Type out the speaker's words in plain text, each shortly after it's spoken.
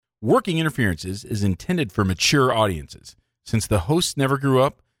Working Interferences is intended for mature audiences. Since the hosts never grew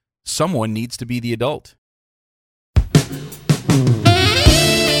up, someone needs to be the adult.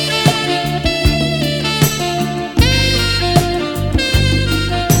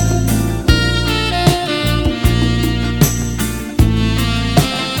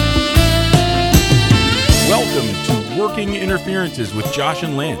 Welcome to Working Interferences with Josh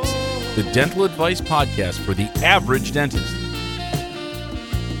and Lance, the dental advice podcast for the average dentist.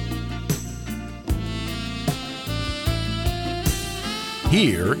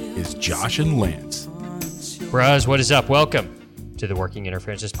 Here is Josh and Lance. Bros, what is up? Welcome to the Working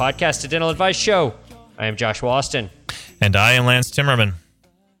Interferences podcast, a dental advice show. I am Joshua Austin. And I am Lance Timmerman.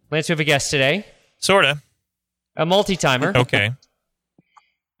 Lance, we have a guest today. Sorta. A multi-timer. Okay.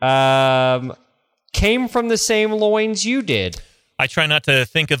 Came from the same loins you did. I try not to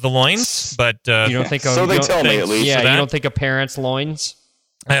think of the loins, but... You don't think of... So they tell me, at least. Yeah, you don't think of parents' loins?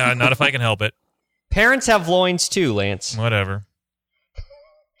 not if I can help it. Parents have loins too, Lance. Whatever.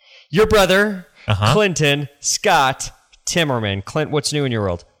 Your brother, Clinton Scott Timmerman. Clint, what's new in your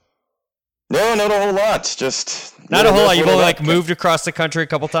world? No, not a whole lot. Just not a whole lot. You've only moved across the country a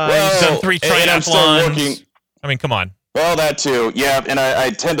couple times. Done 3 triathlons. I mean, come on. Well, that too. Yeah, and I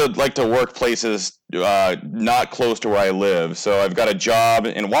tend to like to work places not close to where I live. So I've got a job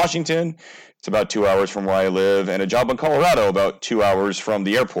in Washington. It's about 2 hours from where I live, and a job in Colorado about 2 hours from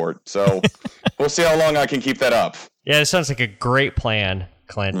the airport. So we'll see how long I can keep that up. Yeah, it sounds like a great plan,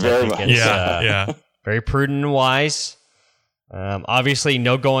 Clint. Very I think much. it's very prudent and wise. Obviously,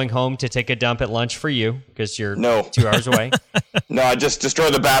 no going home to take a dump at lunch for you because you're 2 hours away. No, I just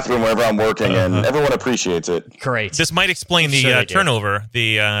destroy the bathroom wherever I'm working, and everyone appreciates it. Great. This might explain the turnover,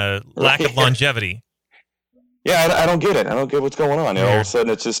 the lack of longevity. Yeah, I don't get it. I don't get what's going on. All of a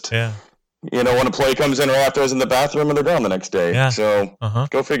sudden, it's just, when a play comes in right after I was in the bathroom and they're gone the next day. Yeah. So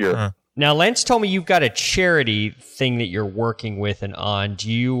go figure. Now, Lance told me you've got a charity thing that you're working with and on. Do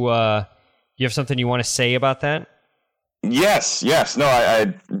you have something you want to say about that? Yes. No,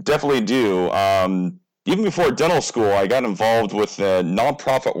 I definitely do. Even before dental school, I got involved with a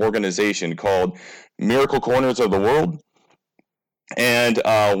nonprofit organization called Miracle Corners of the World. And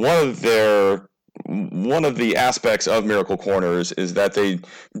one of the aspects of Miracle Corners is that they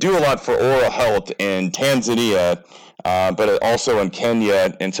do a lot for oral health in Tanzania, but also in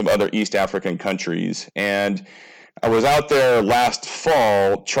Kenya and some other East African countries. And I was out there last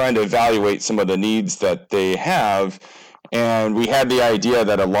fall trying to evaluate some of the needs that they have. And we had the idea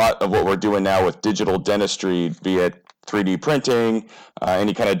that a lot of what we're doing now with digital dentistry, be it 3D printing,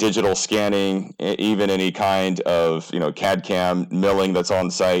 any kind of digital scanning, even any kind of CAD/CAM milling that's on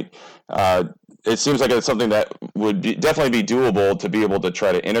site, it seems like it's something that would definitely be doable to be able to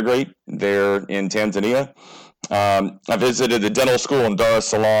try to integrate there in Tanzania. I visited the dental school in Dar es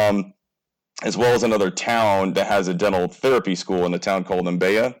Salaam, as well as another town that has a dental therapy school in a town called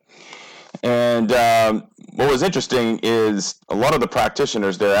Mbeya. And what was interesting is a lot of the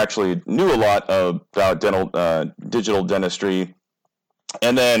practitioners there actually knew a lot about digital dentistry.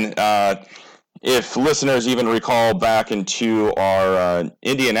 And then if listeners even recall back into our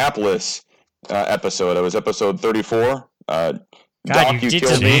Indianapolis episode, it was episode 34. God, you did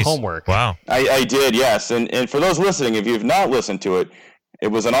some homework. Wow. I did, yes. And for those listening, if you've not listened to it, it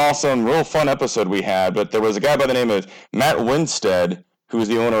was an awesome, real fun episode we had. But there was a guy by the name of Matt Winstead, who's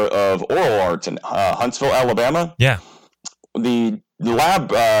the owner of Oral Arts in Huntsville, Alabama. Yeah. The lab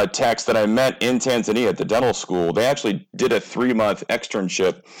techs that I met in Tanzania at the dental school, they actually did a 3-month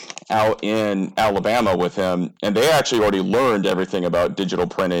externship out in Alabama with him, and they actually already learned everything about digital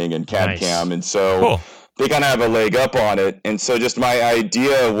printing and CAD/CAM, and so they kind of have a leg up on it. And so just my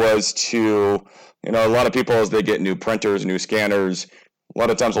idea was to, a lot of people as they get new printers, new scanners, a lot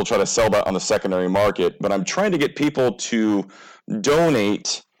of times they'll try to sell that on the secondary market, but I'm trying to get people to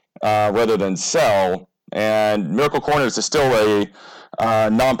donate rather than sell. And Miracle Corners is still a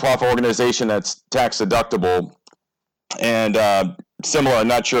nonprofit organization that's tax deductible. And similar, I'm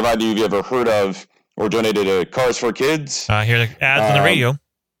not sure if either of you have ever heard of or donated to Cars for Kids. I hear the ads on the radio.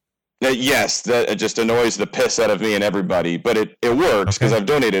 Yes, that just annoys the piss out of me and everybody, but it works because I've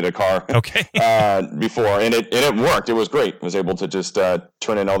donated a car before, and it worked. It was great. I was able to just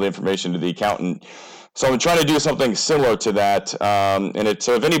turn in all the information to the accountant. So I'm trying to do something similar to that.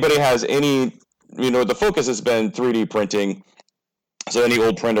 So if anybody has any, the focus has been 3D printing, so any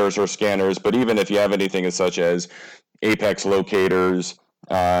old printers or scanners, but even if you have anything such as Apex locators,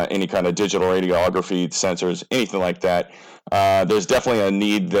 any kind of digital radiography sensors, anything like that, there's definitely a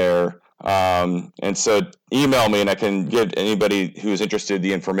need there. And so email me and I can give anybody who's interested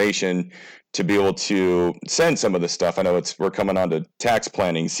the information to be able to send some of the stuff. I know we're coming on to tax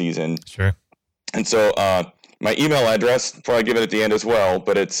planning season. Sure. And so my email address, probably give it at the end as well,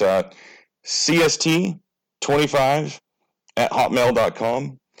 but it's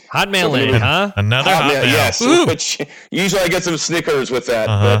cst25@hotmail.com. Hotmail, huh? Another Hotmail. Yes. Which, usually I get some Snickers with that.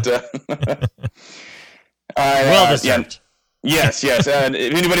 But well deserved. Yes. And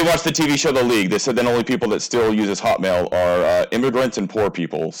if anybody watched the TV show The League, they said the only people that still uses Hotmail are immigrants and poor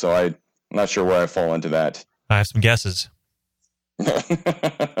people. So I'm not sure where I fall into that. I have some guesses.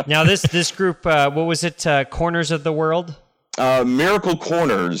 Now, this group, what was it? Corners of the World? Miracle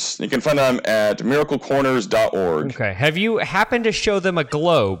Corners. You can find them at miraclecorners.org. Okay. Have you happened to show them a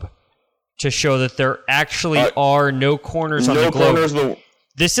globe to show that there actually are no corners on the globe?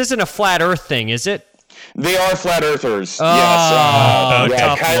 This isn't a flat Earth thing, is it? They are flat earthers. Oh,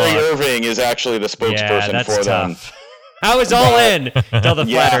 yes. Kyrie Irving is actually the spokesperson for them. I was all in till the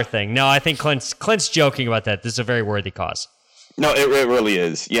flat Earth thing. No, I think Clint's joking about that. This is a very worthy cause. No, it really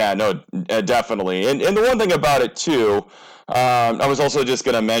is. Yeah, no, definitely. And the one thing about it too, I was also just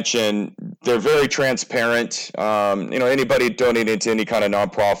going to mention they're very transparent. Anybody donating to any kind of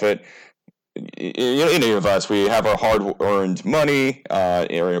nonprofit, any of us, we have our hard-earned money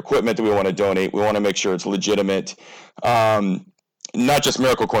or equipment that we want to donate. We want to make sure it's legitimate. Not just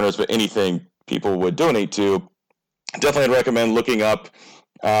Miracle Corners, but anything people would donate to. Definitely recommend looking up.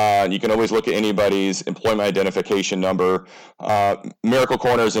 You can always look at anybody's employment identification number. Miracle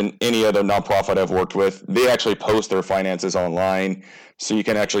Corners and any other nonprofit I've worked with, they actually post their finances online, so you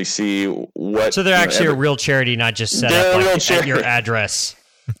can actually see what. So they're actually a real charity, not just set up at your address.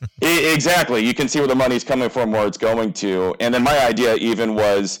 Exactly. You can see where the money's coming from, where it's going to. And then my idea even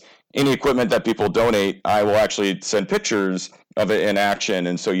was any equipment that people donate, I will actually send pictures of it in action,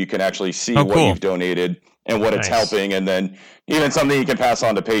 and so you can actually see what you've donated and what it's helping, and then even something you can pass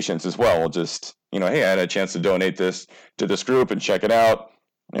on to patients as well. Just, hey, I had a chance to donate this to this group and check it out.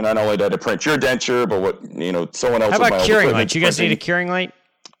 And not only did I print your denture, but what, someone else. How about curing light? You guys need a curing light?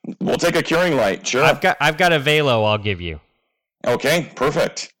 We'll take a curing light, sure. I've got a Velo I'll give you. Okay,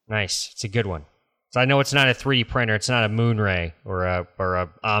 perfect. Nice. It's a good one. So I know it's not a 3D printer. It's not a Moonray or a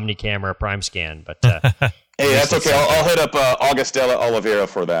Omnicam or a Prime Scan, but hey, that's okay. I'll hit up Augustella Oliveira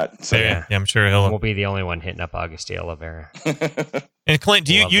for that. So yeah, I'm sure he'll. We'll be the only one hitting up Augustella Oliveira. And Clint,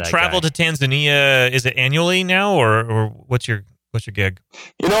 do you travel to Tanzania? Is it annually now, or what's your gig?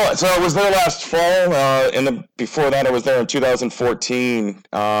 So I was there last fall, and before that I was there in 2014.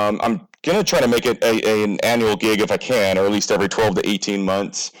 I'm gonna try to make it an annual gig if I can, or at least every 12 to 18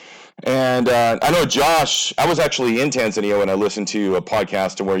 months. And I know, Josh, I was actually in Tanzania when I listened to a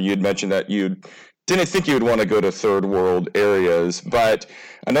podcast where you had mentioned that you didn't think you would want to go to third world areas. But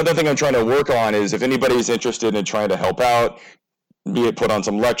another thing I'm trying to work on is if anybody's interested in trying to help out, be it put on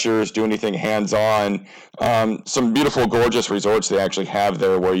some lectures, do anything hands-on, some beautiful, gorgeous resorts they actually have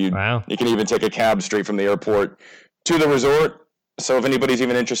there where you can even take a cab straight from the airport to the resort. So if anybody's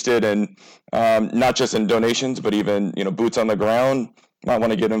even interested in not just in donations, but even, boots on the ground, might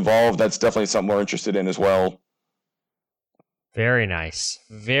want to get involved. That's definitely something we're interested in as well. Very nice.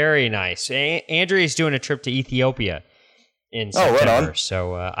 Very nice. Andrea's doing a trip to Ethiopia in September. Right on.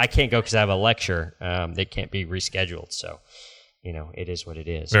 So I can't go because I have a lecture. They can't be rescheduled. So, it is what it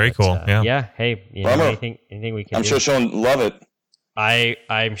is. Very cool. Yeah. Yeah. Hey, anything we can do. I'm sure she'll love it.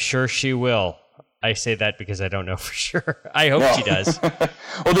 I'm sure she will. I say that because I don't know for sure. I hope she does.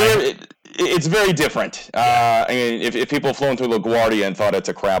 Well, it's very different. If people have flown through LaGuardia and thought it's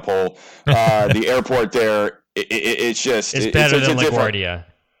a crap hole, the airport there, it's better than LaGuardia.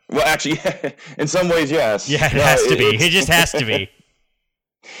 Well, actually, in some ways, yes. Yeah, it has to be. It just has to be.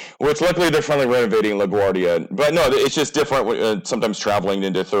 Which luckily they're finally renovating LaGuardia, but no, it's just different. Sometimes traveling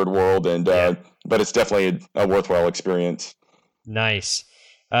into third world, but it's definitely a worthwhile experience. Nice.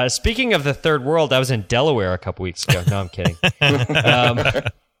 Speaking of the third world, I was in Delaware a couple weeks ago. No, I'm kidding.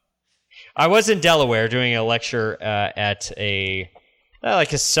 I was in Delaware doing a lecture at a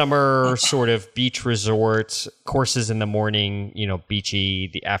summer sort of beach resort, courses in the morning, beachy,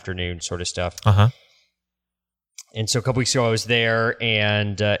 the afternoon sort of stuff. Uh-huh. And so a couple weeks ago I was there,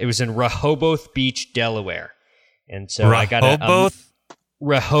 and it was in Rehoboth Beach, Delaware. And so I got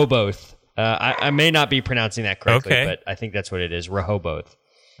Rehoboth. I may not be pronouncing that correctly, but I think that's what it is, Rehoboth.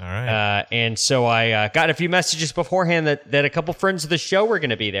 All right. And so I got a few messages beforehand that a couple friends of the show were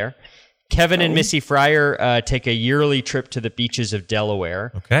going to be there. Kevin and Missy Fryer take a yearly trip to the beaches of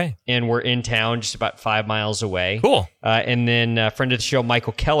Delaware. Okay. And we're in town just about 5 miles away. Cool. And then a friend of the show,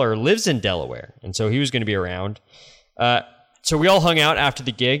 Michael Keller, lives in Delaware. And so he was going to be around. So we all hung out after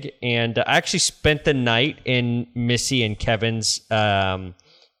the gig. And I actually spent the night in Missy and Kevin's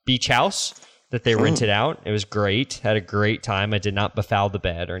beach house that they rented out. It was great. Had a great time. I did not befoul the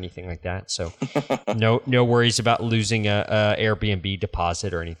bed or anything like that. So no worries about losing a Airbnb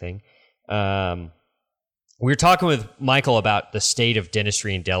deposit or anything. We were talking with Michael about the state of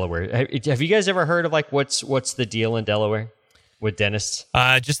dentistry in Delaware. Have you guys ever heard of like what's the deal in Delaware with dentists?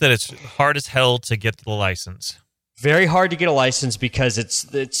 Just that it's hard as hell to get the license. Very hard to get a license because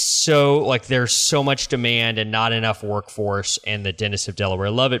it's so like there's so much demand and not enough workforce, and the dentists of Delaware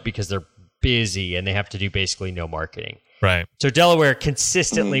love it because they're busy and they have to do basically no marketing. Right. So Delaware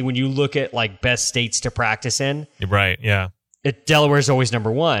consistently, when you look at like best states to practice in, right, yeah, Delaware is always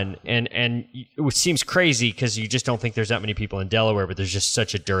number one, and it seems crazy because you just don't think there's that many people in Delaware, but there's just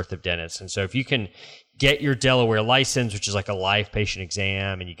such a dearth of dentists. And so if you can get your Delaware license, which is like a live patient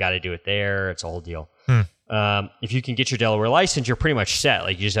exam, and you got to do it there, it's a whole deal. If you can get your Delaware license, you're pretty much set.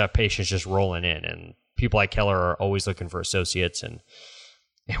 Like you just have patients just rolling in, and people like Keller are always looking for associates and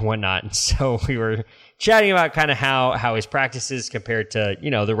whatnot. And so we were chatting about kind of how his practice is compared to,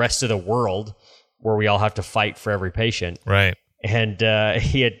 the rest of the world where we all have to fight for every patient. Right. And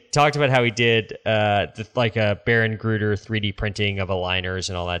he had talked about how he did like a Baron Gruder 3D printing of aligners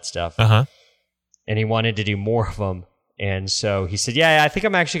and all that stuff. Uh-huh. And he wanted to do more of them. And so he said, yeah, I think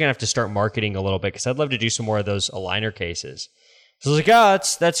I'm actually going to have to start marketing a little bit because I'd love to do some more of those aligner cases. So I was like, oh,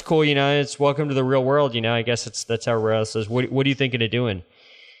 that's cool. It's welcome to the real world. I guess that's how we're says, what are you thinking of doing?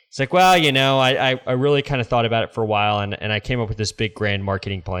 It's like, well, I really kind of thought about it for a while, and I came up with this big grand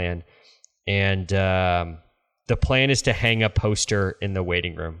marketing plan. And the plan is to hang a poster in the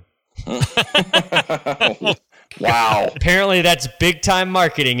waiting room. Wow. Apparently that's big time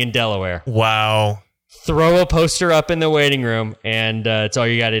marketing in Delaware. Wow. Throw a poster up in the waiting room, and it's all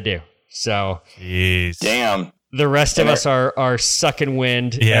you got to do. So, jeez. Damn. The rest of us are sucking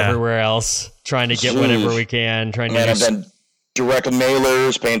wind everywhere else, trying to get whatever we can. I've done direct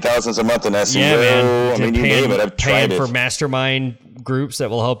mailers, paying thousands a month in SEO. Yeah, man. I mean, you name it. I've tried it. For mastermind groups that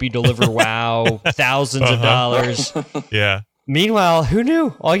will help you deliver thousands of dollars. Yeah. Meanwhile, who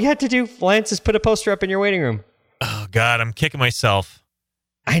knew? All you had to do, Lance, is put a poster up in your waiting room. Oh, God, I'm kicking myself.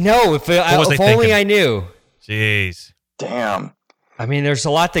 I know. If only I knew. Jeez. Damn. I mean, there's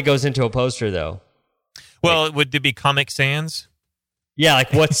a lot that goes into a poster, though. Well, would it be Comic Sans? Yeah,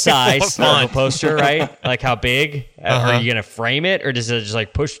 like what size of a poster, right? Like how big? Are you going to frame it, or does it just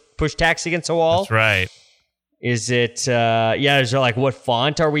like push tacks against a wall? That's right. Is it, is there like what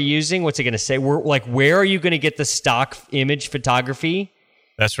font are we using? What's it going to say? Where are you going to get the stock image photography?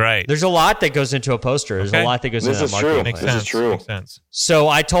 That's right. There's a lot that goes into a poster. There's a lot that goes into a marketing plan. This is true. Makes sense. So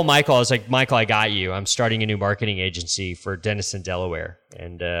I told Michael, I was like, Michael, I got you. I'm starting a new marketing agency for dentists in Delaware.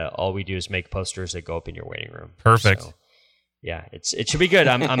 And all we do is make posters that go up in your waiting room. Perfect. So, yeah, it should be good.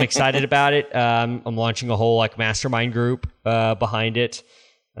 I'm excited about it. I'm launching a whole like mastermind group behind it.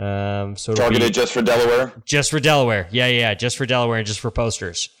 So targeted just for Delaware? Just for Delaware. Yeah. Just for Delaware and just for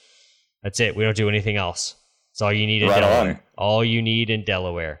posters. That's it. We don't do anything else. It's all you need in Delaware. All you need in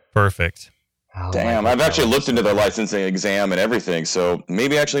Delaware. Perfect. Oh, damn, I've actually looked into the licensing exam and everything, so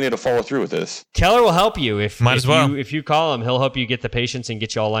maybe I actually need to follow through with this. Keller will help you if well. If you call him, he'll help you get the patients and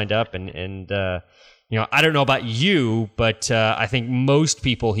get you all lined up. And I don't know about you, but I think most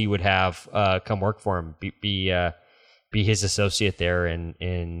people he would have come work for him, be his associate there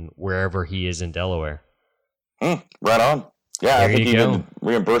in wherever he is in Delaware. Right on. Yeah, I think even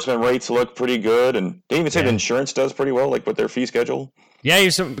reimbursement rates look pretty good, and they even say the insurance does pretty well, like with their fee schedule. Yeah,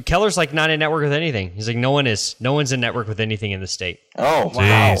 Keller's like not in network with anything. He's like no one's in network with anything in the state. Oh,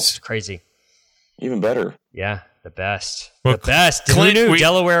 wow, it's crazy. Even better. Yeah, the best. Well, the best. Clint, who knew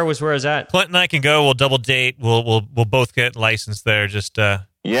Delaware was where I was at? Clint and I can go. We'll double date. We'll both get licensed there. Just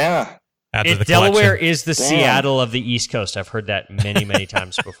yeah. After the Delaware collection. is the Seattle of the East Coast. I've heard that many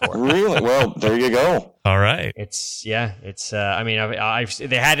times before. Really? Well, there you go. All right. It's. I mean,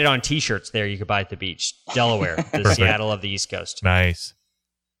 they had it on T-shirts there. You could buy at the beach. Delaware, the Seattle of the East Coast. Nice.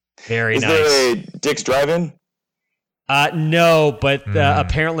 Very nice. Is there a Dick's Drive-In? No, but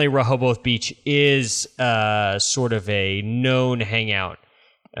apparently Rehoboth Beach is sort of a known hangout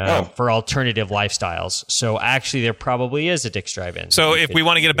for alternative lifestyles. So actually, there probably is a Dick's Drive-In. So if we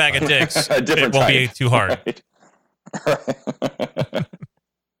want to get a bag of Dick's, it won't be too hard. Right.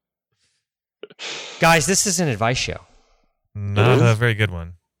 Guys, this is an advice show. Not a very good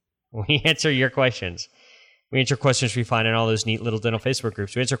one. We answer your questions. We answer questions we find in all those neat little dental Facebook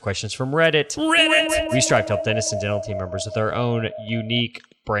groups. We answer questions from Reddit. We strive to help dentists and dental team members with our own unique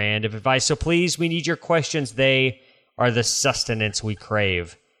brand of advice. So please, we need your questions. They are the sustenance we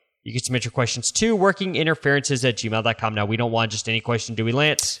crave. You can submit your questions to workinginterferences@gmail.com. Now, we don't want just any question, do we,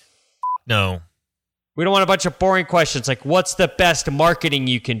 Lance? No. We don't want a bunch of boring questions like, what's the best marketing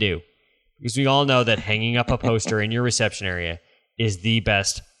you can do? Because we all know that hanging up a poster in your reception area is the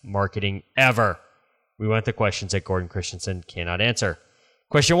best marketing ever. We want the questions that Gordon Christensen cannot answer.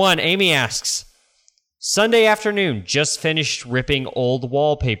 Question 1, Amy asks, Sunday afternoon, just finished ripping old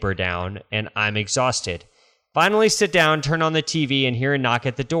wallpaper down, and I'm exhausted. Finally sit down, turn on the TV, and hear a knock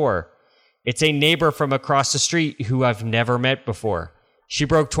at the door. It's a neighbor from across the street who I've never met before. She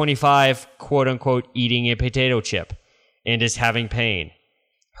broke 25, quote-unquote, eating a potato chip, and is having pain.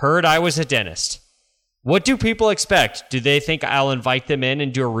 Heard I was a dentist. What do people expect? Do they think I'll invite them in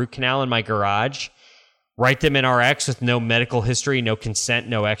and do a root canal in my garage? Write them an RX with no medical history, no consent,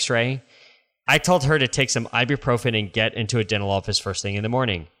 no x-ray? I told her to take some ibuprofen and get into a dental office first thing in the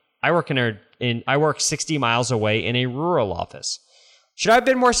morning. I work 60 miles away in a rural office. Should I have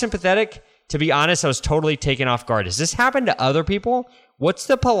been more sympathetic? To be honest, I was totally taken off guard. Has this happened to other people? What's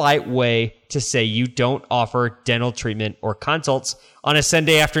the polite way to say you don't offer dental treatment or consults on a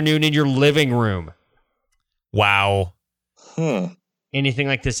Sunday afternoon in your living room? Wow. Anything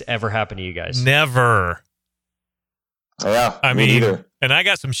like this ever happen to you guys? Never. Yeah, I me mean, neither. And I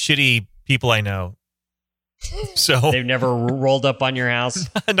got some shitty people I know. So They've never rolled up on your house?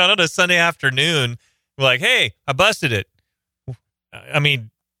 not on a Sunday afternoon. We're like, hey, I busted it. I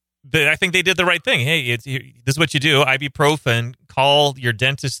mean, I think they did the right thing. Hey, this is what you do. Ibuprofen, call your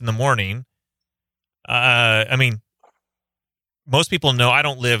dentist in the morning. I mean, most people know I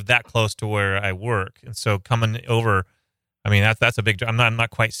don't live that close to where I work. And so coming over, I mean, that's a big, I'm not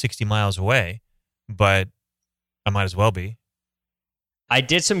quite 60 miles away, but I might as well be. I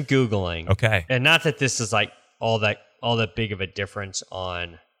did some Googling. Okay. And not that this is like all that big of a difference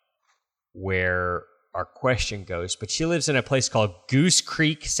on where our question goes, but she lives in a place called Goose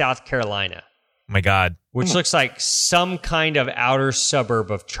Creek, South Carolina. Oh my God. Which looks like some kind of outer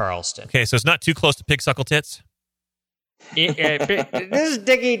suburb of Charleston. Okay, so it's not too close to Pigsuckle Tits? This is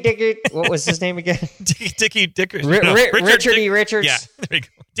Dickie. What was his name again? Dickie Richard Richard E. Richards. Yeah, there you go.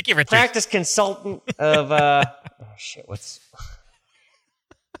 Dickie Richards. Practice consultant of oh shit, what's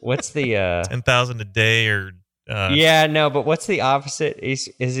the 10,000 a day or yeah, no, but what's the opposite? Is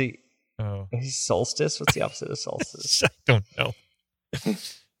he he's solstice? What's the opposite of solstice? I don't know.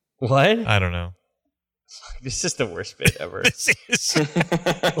 What? I don't know. This is the worst bit ever. and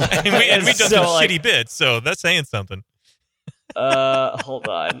we've done some shitty bits, so that's saying something. Hold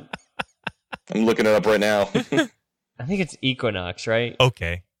on. I'm looking it up right now. I think it's equinox, right?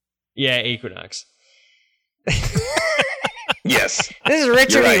 Okay. Yeah, equinox. Yes. This is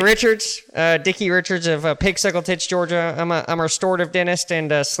Richard Right. E. Richards, Dickie Richards of Pigsuckle Tits, Georgia. I'm a restorative dentist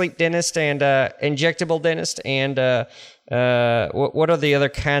and sleep dentist and injectable dentist and what are the other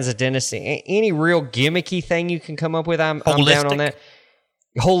kinds of dentists? Any real gimmicky thing you can come up with? I'm down on that.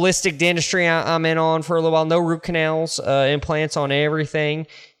 Holistic dentistry, I'm in on for a little while. No root canals, implants on everything.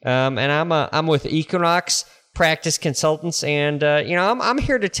 And I'm with Equinox Practice Consultants, and I'm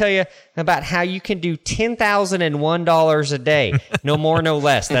here to tell you about how you can do $10,001 a day, no more, no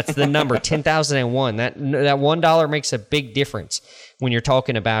less. That's the number, 10,001. That $1 makes a big difference when you're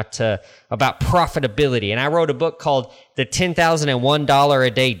talking about profitability. And I wrote a book called The $10,001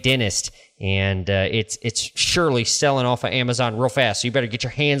 a Day Dentist, and it's surely selling off of Amazon real fast. So you better get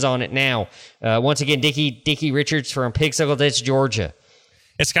your hands on it now. Once again, Dickie Richards from Pigsuckle Tits, Georgia.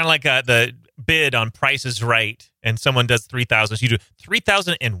 It's kind of like the bid on Price is Right, and someone does 3,000. So you do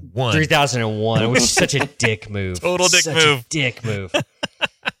 3,001. 3,001, which is such a dick move. Total dick such move. A dick move.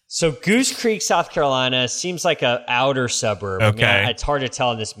 So Goose Creek, South Carolina seems like an outer suburb. Okay. I mean, it's hard to tell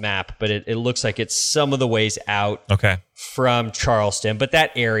on this map, but it looks like it's some of the ways out from Charleston, but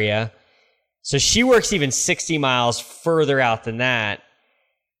that area. So she works even 60 miles further out than that.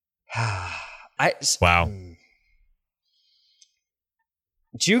 Wow.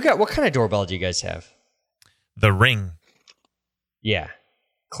 What kind of doorbell do you guys have? The Ring. Yeah.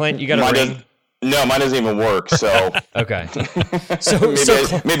 Clint, you got a Ring? No, mine doesn't even work, so... Okay.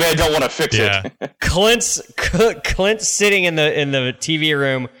 Maybe I don't want to fix it. Clint's sitting in the TV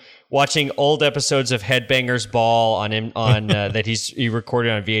room watching old episodes of Headbangers Ball on that he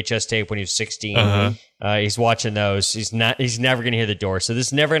recorded on VHS tape when he was 16. Uh-huh. He's watching those. He's never going to hear the door. So this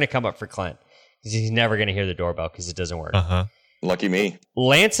is never going to come up for Clint. He's never going to hear the doorbell because it doesn't work. Uh-huh. Lucky me.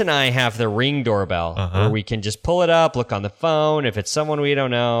 Lance and I have the Ring doorbell where we can just pull it up, look on the phone. If it's someone we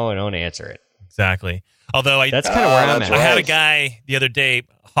don't know, don't answer it. Exactly. Although that's kind of where I'm at. I had a guy the other day.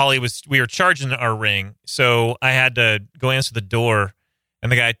 We were charging our Ring, so I had to go answer the door,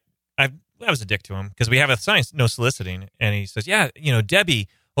 and the guy, I was a dick to him because we have a sign, no soliciting, and he says, "Yeah, Debbie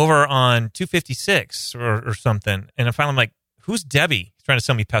over on 256 or something." And I finally, I'm like, "Who's Debbie?" He's trying to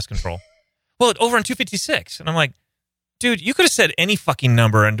sell me pest control. well, over on 256. And I'm like, dude, you could have said any fucking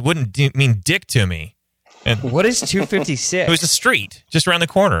number and wouldn't mean dick to me. And What is 256? it was a street just around the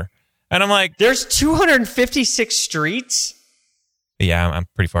corner. And I'm like, There's 256 streets? yeah, I'm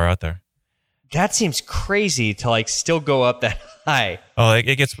pretty far out there. That seems crazy to like still go up that high. Oh,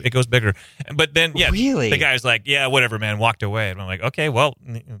 it goes bigger. But then, yeah, Really? the guy was like, yeah, whatever, man, walked away. And I'm like, okay, well,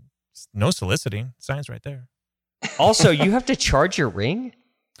 no soliciting. Sign's right there. Also, you have to charge your ring?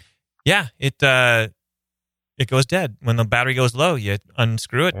 Yeah, it goes dead. When the battery goes low, you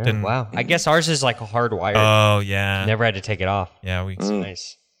unscrew it. And Wow. I guess ours is like hardwired. Oh, yeah. Never had to take it off. Yeah, we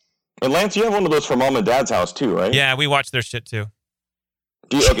Nice. And Lance, you have one of those for Mom and Dad's house too, right? yeah, we watch their shit too.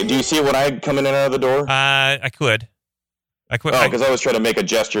 Do you see it when I come in and out of the door? I could. Oh, because I was trying to make a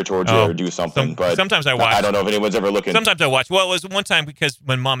gesture towards you or do something, but sometimes I watch. I don't know if anyone's ever looking. Sometimes I watch. Well, it was one time because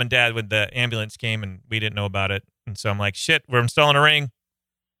when Mom and Dad, when the ambulance came and we didn't know about it, and so I'm like, shit, we're installing a ring.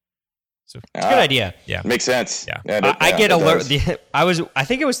 So It's a good idea. yeah. Makes sense. Yeah. I get alert. I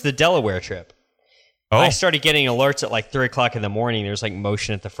think it was the Delaware trip. Oh, I started getting alerts at like 3:00 in the morning. There's like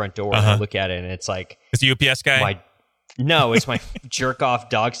motion at the front door, and I look at it, and it's like it's the UPS guy. it's my jerk off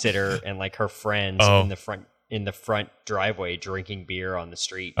dog sitter and like her friends in the front driveway drinking beer on the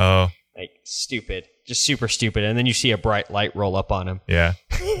street. Oh, Like stupid, just super stupid. And then you see a bright light roll up on them. yeah.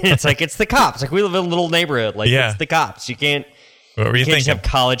 It's like it's the cops. Like we live in a little neighborhood. Like Yeah. it's the cops. You can't. What were you Kids thinking? have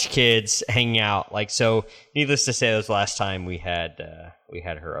college kids hanging out. Like so. Needless to say, that was the last time we had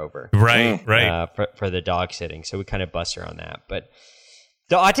her over. Right. For the dog sitting. So we kind of bust her on that. But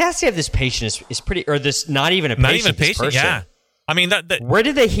the audacity of this patient is pretty, or this not even a patient. Not even a this patient. person. Yeah. I mean that Where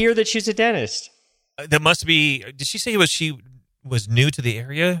did they hear that she's a dentist? that must be. Did she say she was new to the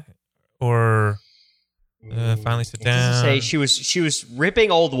area, or finally sit It doesn't down? say she was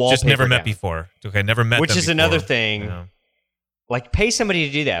ripping old wallpaper. Just never met down. before. Okay, never met. Which them is before. another thing. Yeah. Like, pay somebody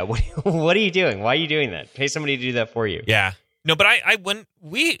to do that. What are you doing? Why are you doing that? Pay somebody to do that for you. Yeah. No, but I when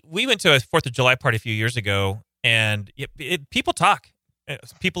we went to a 4th of July party a few years ago, and people talk.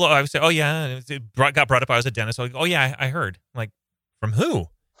 People I would say, oh yeah, got brought up. I was a dentist. So like, oh yeah, I heard. I'm like, from who?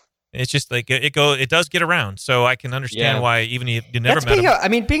 It's just like it does get around, so I can understand why even if you never met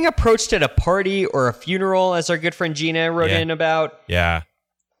him. Being approached at a party or a funeral, as our good friend Gina wrote in about. Yeah.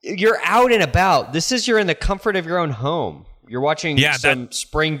 You're out and about. You're in the comfort of your own home. You're watching some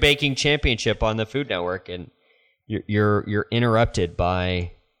spring baking championship on the Food Network, and you're interrupted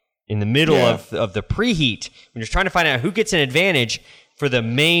by in the middle of the preheat when you're trying to find out who gets an advantage for the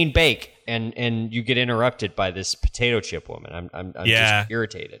main bake, and you get interrupted by this potato chip woman. I'm just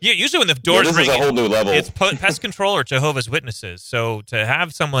irritated. Yeah, usually when the doors this ring, is a whole new level. It's pest control or Jehovah's Witnesses. So to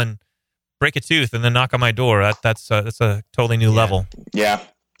have someone break a tooth and then knock on my door, that's a totally new level. Yeah.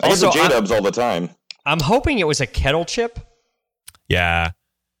 I get the J-Dubs all the time. I'm hoping it was a kettle chip. Yeah.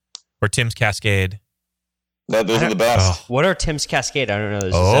 Or Tim's Cascade. Those are the best. What are Tim's Cascade? I don't know.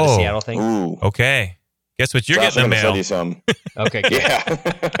 Is that a Seattle thing? Ooh. Okay. Guess what you're getting in the mail. Send you some. Okay, good. Yeah.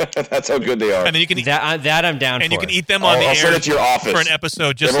 That's how good they are. And then you can eat that I'm down for. and you can eat them on the I'll air send it to your office. for an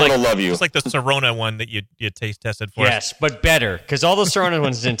episode, just Everyone like will love you. just like the Sorona one that you taste tested for. Yes, but better, because all the Serrano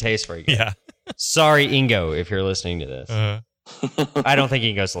ones didn't taste very good. Yeah. Sorry, Ingo, if you're listening to this. I don't think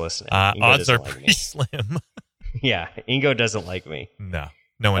Ingo's listening. Ingo Odds doesn't are like pretty me. slim. Yeah, Ingo doesn't like me.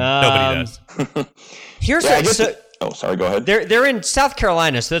 No one, nobody does. Here's Yeah, I what, guess so oh, sorry. Go ahead. they're in South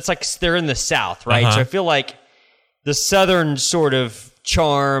Carolina, so that's like they're in the South, right? So I feel like the Southern sort of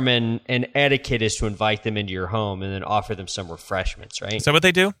charm and etiquette is to invite them into your home and then offer them some refreshments, right? Is that what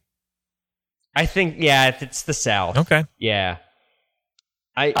they do? I think, yeah, it's the South. Okay. Yeah.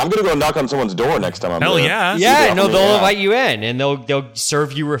 I'm gonna go knock on someone's door next time I'm Hell there. yeah. Yeah, no, they'll Yeah. invite you in and they'll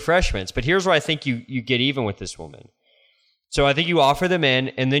serve you refreshments. But here's where I think you get even with this woman. So I think you offer them in,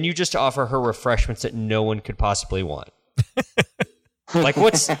 and then you just offer her refreshments that no one could possibly want. Like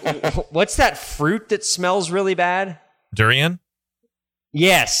what's that fruit that smells really bad? Durian?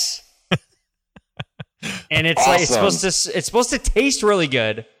 Yes. And it's like it's supposed to taste really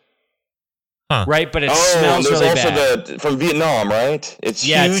good. Huh. Right, but it Oh, smells there's really also bad. from Vietnam, right? It's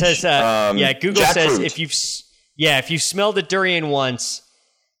Yeah, huge. it says Google says jackfruit. if you've smelled a durian once,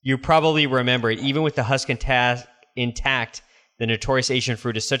 you probably remember it. Even with the husk intact, the notorious Asian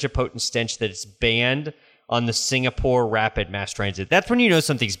fruit is such a potent stench that it's banned on the Singapore Rapid Mass Transit. That's when you know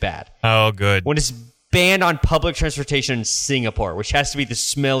something's bad. Oh, good. When it's banned on public transportation in Singapore, which has to be the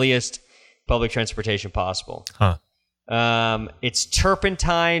smelliest public transportation possible. Huh. It's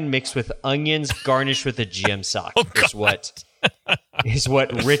turpentine mixed with onions, garnished with a gem sock. Is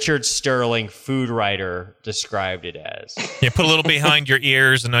what Richard Sterling, food writer, described it as. Yeah, put a little behind your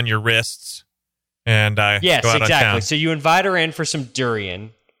ears and on your wrists, and Yes, go out on exactly. town. So you invite her in for some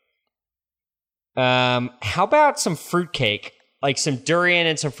durian. How about some fruitcake? Like some durian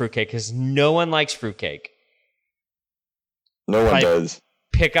and some fruitcake, because no one likes fruitcake. No one Like, does.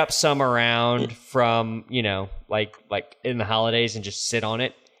 Pick up some around from, like in the holidays and just sit on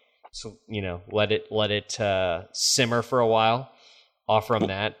it. So, let it simmer for a while. Offer them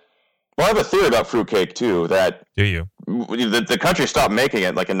that. Well, I have a theory about fruitcake too. That Do you? the country stopped making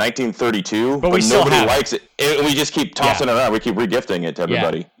it like in 1932, But we still nobody have it. likes it. We just keep tossing it around. We keep regifting it to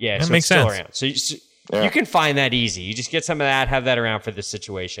everybody. Yeah, That so makes it's still sense. around. So Yeah. you can find that easy. You just get some of that, have that around for this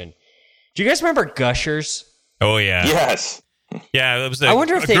situation. Do you guys remember Gushers? Oh yeah, Yes. yeah. It was I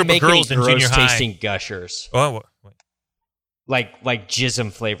wonder if a they group make of any girls in junior gross high. tasting Gushers, Oh, like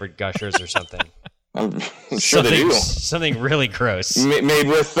jism flavored Gushers or something. I'm sure they do. Something really gross. Made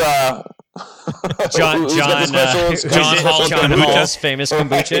with John John Hall's famous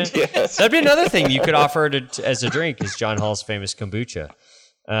kombucha. Yes. That'd be another thing you could offer as a drink is John Hall's famous kombucha.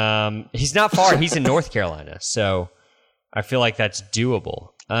 He's not far. He's in North Carolina, so I feel like that's doable.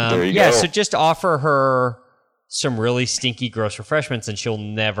 There you yeah, go. so just offer her some really stinky, gross refreshments, and she'll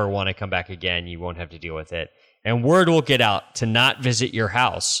never want to come back again. You won't have to deal with it. And word will get out to not visit your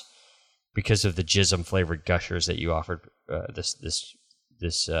house because of the jism flavored Gushers that you offered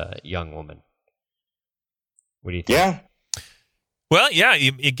this young woman. What do you think? Yeah. well, yeah.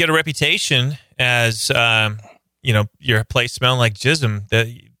 You get a reputation as your place smelling like jism. That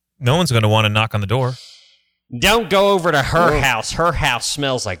no one's going to want to knock on the door. Don't go over to her Oh. house. Her house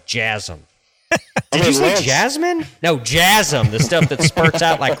smells like jasmine. Did mean, you say Lance- jasmine? No, jasm, the stuff that spurts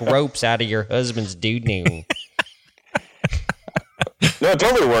out like ropes out of your husband's doo-doo. No, it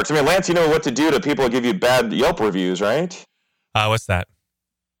totally works. I mean, Lance, you know what to do to people who give you bad Yelp reviews, right? What's that?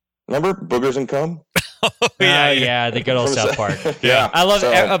 Remember Boogers and Cum? Yeah, the good old South Park. Yeah. I love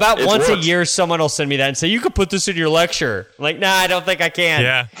So, it. About it once works. a year, someone will send me that and say, you could put this in your lecture. I'm like, nah, I don't think I can.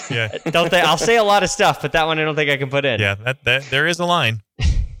 Yeah. I'll say a lot of stuff, but that one I don't think I can put in. Yeah, that there is a line.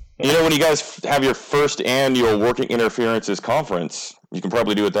 You know, when you guys have your first annual Working Interferences conference, you can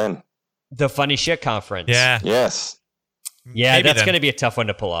probably do it then. The Funny Shit Conference. Yeah. Yes. Yeah, Maybe that's then. going to be a tough one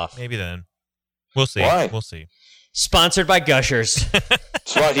to pull off. Maybe then. We'll see. Why? We'll see. Sponsored by Gushers.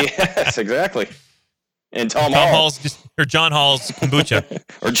 That's right. Yes, exactly. And Tom Tom Hall. Hall's or John Hall's kombucha.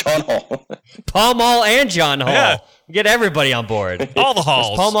 Or John Hall. Paul Mall and John Hall. Yeah. Get everybody on board. All the Is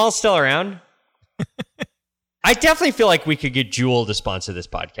halls. Paul Mall still around? I definitely feel like we could get Juul to sponsor this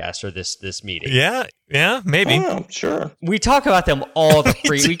podcast or this meeting. Yeah, maybe. Oh, sure. We talk about them all the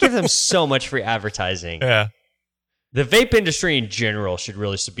free. We give them so much free advertising. Yeah. The vape industry in general should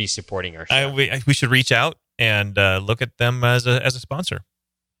really be supporting our show. We should reach out and look at them as a sponsor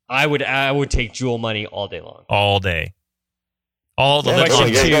I would take Juul money all day long. all day. All the Yeah, live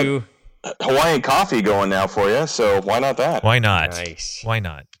Question totally. on. Yeah, two. Hawaiian coffee going now for you, so why not that? Why not? Nice. Why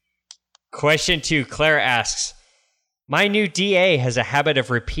not? Question 2. Claire asks, my new DA has a habit of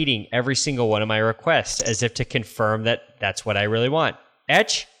repeating every single one of my requests as if to confirm that that's what I really want.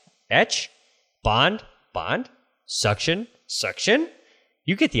 Etch, bond, suction.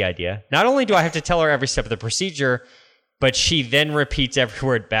 You get the idea. Not only do I have to tell her every step of the procedure, but she then repeats every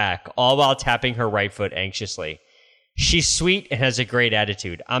word back, all while tapping her right foot anxiously. She's sweet and has a great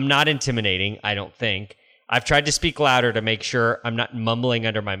attitude. I'm not intimidating, I don't think. I've tried to speak louder to make sure I'm not mumbling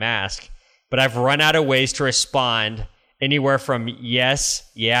under my mask, but I've run out of ways to respond, anywhere from yes,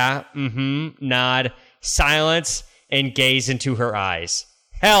 yeah, nod, silence, and gaze into her eyes.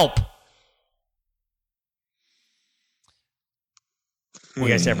 Help! You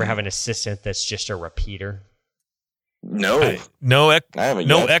guys ever have an assistant that's just a repeater? No. I haven't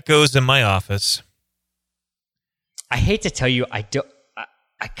yet. echoes in my office. I hate to tell you, I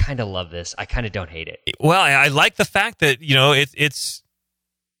kind of love this. I kind of don't hate it. Well, I like the fact that it's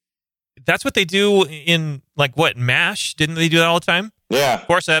that's what they do in like what MASH. Didn't they do that all the time? Yeah.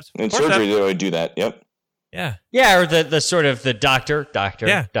 Forceps. In Forceps. surgery, they would do that. Yep. Yeah. Yeah, or the sort of the doctor,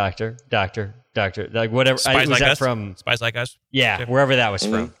 Yeah. doctor, like whatever. Spies was like that us. from? Spies like us. Yeah, Yeah. wherever that was Mhm.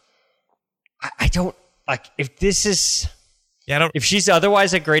 from. I don't like if this is Yeah. I don't. if she's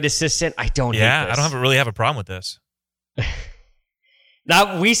otherwise a great assistant. I don't. Yeah. hate this. I don't really have a problem with this.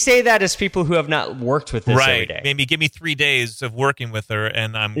 Now we say that as people who have not worked with this every Right. day. Maybe give me 3 days of working with her,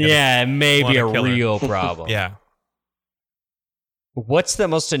 and I'm gonna, Yeah, maybe a wanna kill her. real problem. Yeah. What's the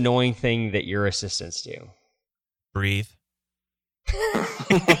most annoying thing that your assistants do? Breathe.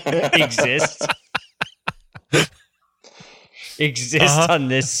 Exists. Exists Uh-huh. on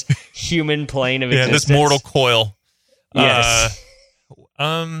this human plane of Yeah. existence. This mortal coil. Yes.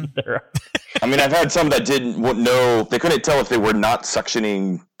 There are- I mean, I've had some that didn't know. They couldn't tell if they were not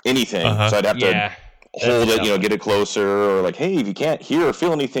suctioning anything. Uh-huh. So I'd have to Yeah. hold it, get it closer, or like, hey, if you can't hear or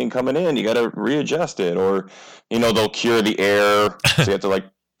feel anything coming in, you got to readjust it, or they'll cure the air, so you have to like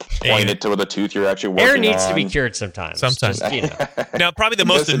point it to where the tooth you're actually working on. Air needs to be cured sometimes. Just, Now, probably the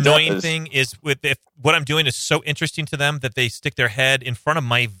most annoying thing is if what I'm doing is so interesting to them that they stick their head in front of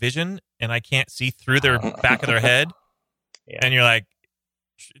my vision and I can't see through their back of their head. Yeah. And you're like,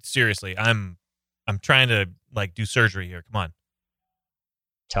 seriously, I'm trying to like do surgery here. Come on.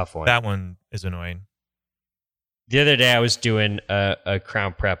 Tough one. That one is annoying. The other day I was doing a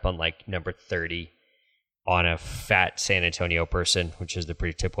crown prep on like number 30 on a fat San Antonio person, which is the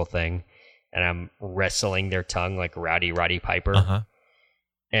pretty typical thing. And I'm wrestling their tongue like Rowdy Roddy Piper. Uh-huh.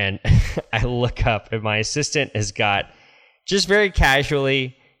 And I look up and my assistant has got just very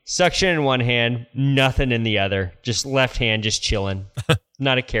casually suction in one hand, nothing in the other, just left hand, just chilling,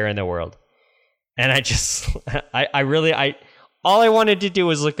 not a care in the world. And all I wanted to do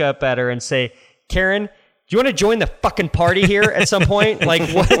was look up at her and say, Karen, do you want to join the fucking party here at some point? Like,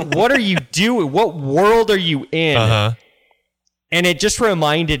 what are you doing? What world are you in? Uh-huh. And it just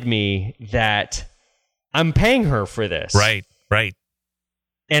reminded me that I'm paying her for this. Right.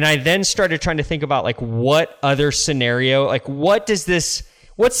 And I then started trying to think about, like, what other scenario, like, what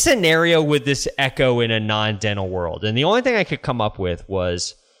scenario would this echo in a non-dental world? And the only thing I could come up with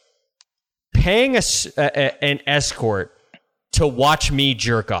was paying an escort to watch me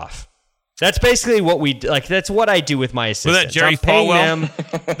jerk off. That's basically what that's what I do with my assistants. Was that Jerry I'm paying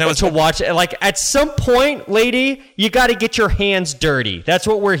Falwell? them to watch. Like, at some point, lady, you got to get your hands dirty. That's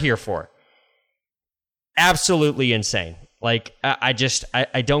what we're here for. Absolutely insane. Like, I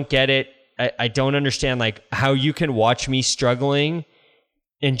don't get it. I don't understand, like, how you can watch me struggling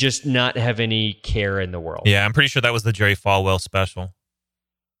and just not have any care in the world. Yeah, I'm pretty sure that was the Jerry Falwell special.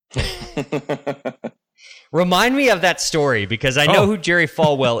 Remind me of that story, because I know who Jerry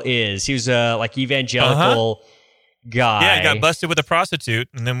Falwell is. He was a like evangelical guy. Yeah, he got busted with a prostitute,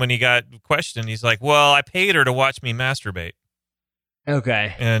 and then when he got questioned, he's like, "Well, I paid her to watch me masturbate."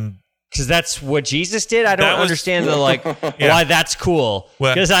 Okay, and because that's what Jesus did. I don't understand why that's cool.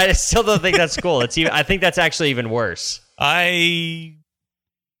 Because I still don't think that's cool. I think that's actually even worse. I'll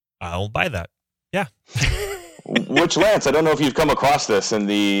buy that. Yeah. Which, Lance, I don't know if you've come across this in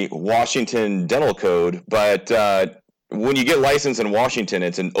the Washington Dental Code, but when you get licensed in Washington,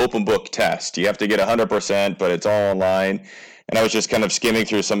 it's an open book test. You have to get 100%, but it's all online. And I was just kind of skimming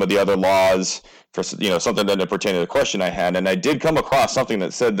through some of the other laws for something that didn't pertain to the question I had, and I did come across something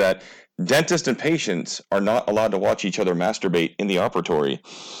that said that dentists and patients are not allowed to watch each other masturbate in the operatory.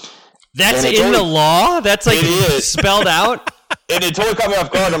 That's in the law? That's like spelled out? And it totally caught me off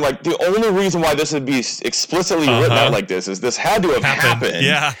guard. I'm like, the only reason why this would be explicitly written out like this is this had to have happened.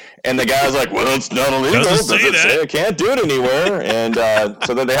 Yeah. And the guy's like, well, it's not illegal. Doesn't say I can't do it anywhere. And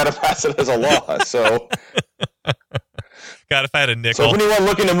so then they had to pass it as a law. So, God, if I had a nickel. So if anyone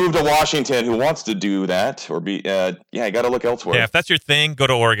looking to move to Washington who wants to do that or be, you got to look elsewhere. Yeah, if that's your thing, go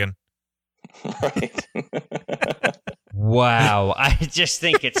to Oregon. Right. Wow. I just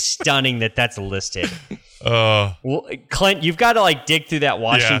think it's stunning that that's listed. Well, Clint, you've got to like dig through that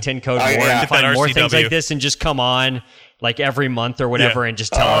Washington code more and find more things like this and just come on like every month or whatever and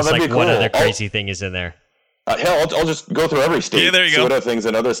just tell us like what other crazy thing is in there. Hell, I'll just go through every state. Yeah, there you go. What other things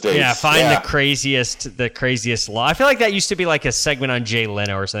in other states? Yeah, find the craziest law. I feel like that used to be like a segment on Jay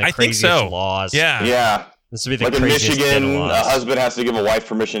Leno or something. I think so. Laws. Yeah. This would be the like in craziest Michigan, laws. a husband has to give a wife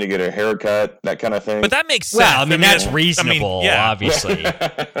permission to get a haircut, that kind of thing. But that makes sense. Well, I mean that's reasonable, obviously.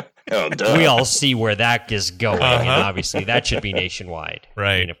 Oh, duh. We all see where that is going, and obviously that should be nationwide.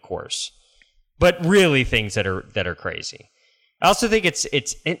 Right. I mean, of course. But really things that are crazy. I also think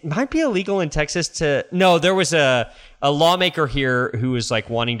it might be illegal in Texas to... No, there was a lawmaker here who was like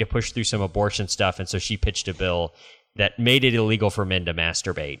wanting to push through some abortion stuff, and so she pitched a bill that made it illegal for men to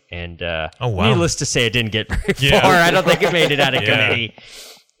masturbate. And needless to say, it didn't get very far. I don't think it made it out of committee.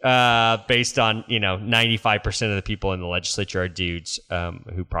 Based on 95% of the people in the legislature are dudes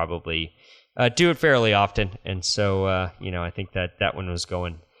who probably do it fairly often, and so I think that one was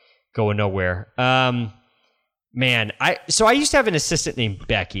going nowhere. Man, I used to have an assistant named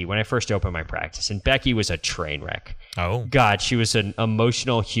Becky when I first opened my practice, and Becky was a train wreck. Oh God, she was an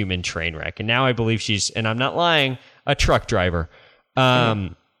emotional human train wreck, and now I believe she's, and I'm not lying, a truck driver.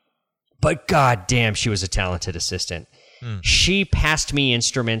 But God damn, she was a talented assistant. She passed me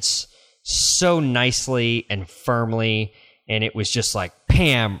instruments so nicely and firmly, and it was just like,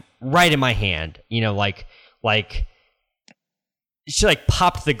 Pam, right in my hand. Like she like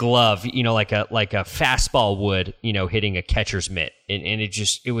popped the glove, like a fastball would, hitting a catcher's mitt, and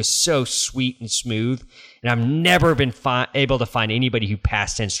it was so sweet and smooth. And I've never been able to find anybody who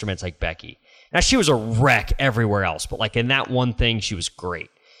passed instruments like Becky. Now, she was a wreck everywhere else, but like in that one thing, she was great.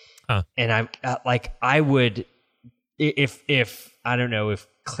 Huh. And I would, if I don't know, if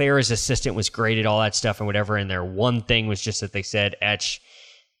Clara's assistant was great at all that stuff and whatever, and their one thing was just that they said etch,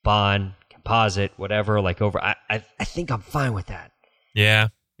 bond, composite, whatever, like over, I think I'm fine with that. Yeah.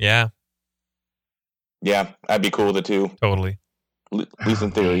 Yeah, I'd be cool with it too. Totally. At least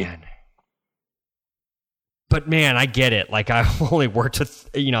in theory. Man. But man, I get it. Like I've only worked with,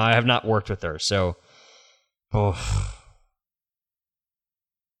 I have not worked with her. So, I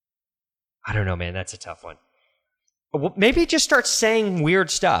don't know, man. That's a tough one. Well, maybe just start saying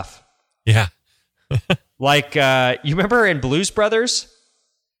weird stuff. Yeah. Like, you remember in Blues Brothers?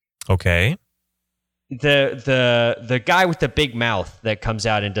 Okay. The guy with the big mouth that comes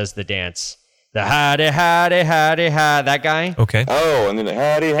out and does the dance. The howdy, howdy, howdy, howdy, that guy. Okay. Oh, and then the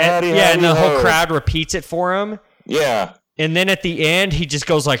howdy, howdy, yeah, howdy, and the whole ho. crowd repeats it for him. Yeah. And then at the end, he just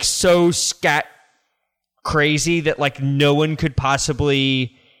goes like so scat crazy that like no one could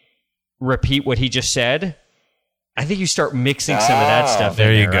possibly repeat what he just said. I think you start mixing some of that stuff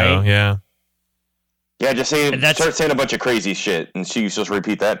There in you go. right? Yeah. Yeah, just start saying a bunch of crazy shit, and she used to just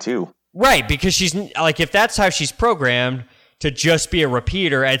repeat that too. Right, because she's like, if that's how she's programmed to just be a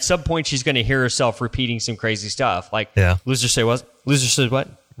repeater, at some point she's going to hear herself repeating some crazy stuff. Like, Yeah. loser say what? Loser says what?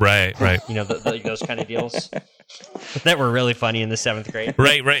 Right. Those kind of deals that were really funny in the 7th grade.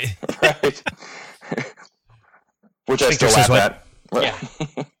 Right. Right. Which I Victor still says laugh what? at.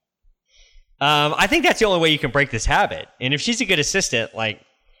 Yeah. I think that's the only way you can break this habit. And if she's a good assistant, like,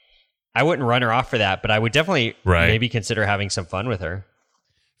 I wouldn't run her off for that, but I would definitely maybe consider having some fun with her.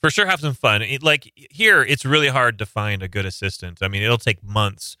 For sure, have some fun. Like here, it's really hard to find a good assistant. I mean, it'll take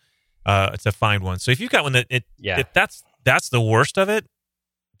months to find one. So if you've got one if that's the worst of it,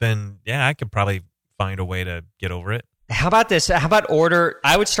 then yeah, I could probably find a way to get over it. How about this? How about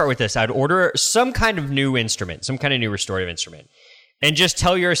I would start with this. I'd order some kind of new instrument, some kind of new restorative instrument, and just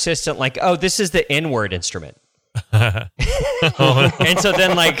tell your assistant, like, oh, this is the N-word instrument. And so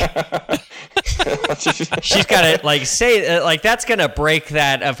then, like, she's got to, like, say, like, that's going to break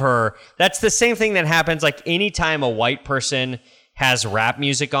that of her. That's the same thing that happens, like, anytime a white person has rap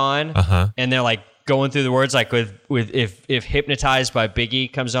music on, and they're, like, going through the words, like, with if Hypnotized by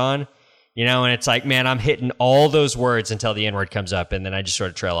Biggie comes on, and it's like, man, I'm hitting all those words until the N-word comes up, and then I just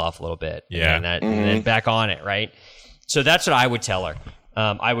sort of trail off a little bit. Yeah. And then back on it, right? So that's what I would tell her.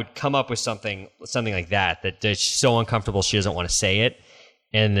 I would come up with something like that she's so uncomfortable she doesn't want to say it,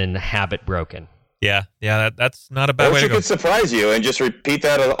 and then the habit broken. Yeah, that's not a bad Or way she to go. could surprise you and just repeat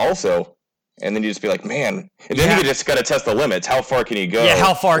that also. And then you just be like, man. And then you just got to test the limits. How far can you go? Yeah,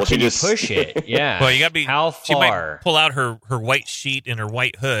 how far can you push it? Yeah. Well, you got to be. How She might far? pull out her white sheet and her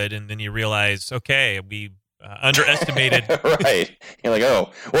white hood, and then you realize, okay, we underestimated. Right. You're like, oh,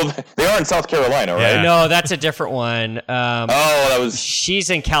 well, they are in South Carolina, right? Yeah. No, that's a different one. That was.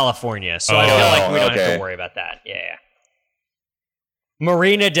 She's in California, so I feel like we don't have to worry about that. Yeah.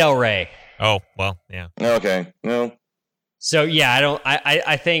 Marina Del Rey. Oh well, yeah. Okay. No. So yeah,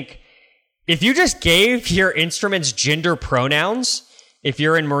 I think if you just gave your instruments gender pronouns, if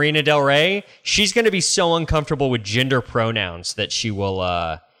you're in Marina Del Rey, she's going to be so uncomfortable with gender pronouns that she will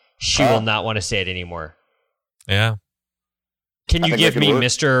not want to say it anymore. Yeah. Can you give that could me work.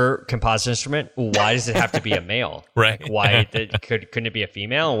 Mr. Composite Instrument? Why does it have to be a male? Right. Like, why couldn't it be a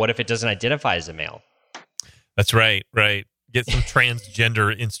female? What if it doesn't identify as a male? That's right. Right. Get some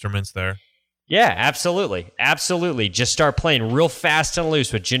transgender instruments there. Yeah, absolutely. Absolutely. Just start playing real fast and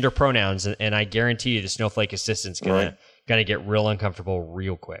loose with gender pronouns, and I guarantee you the Snowflake assistant's gonna get real uncomfortable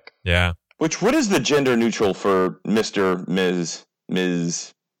real quick. Yeah. What is the gender neutral for Mr.,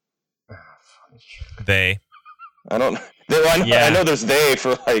 Ms. They. I don't. I know there's they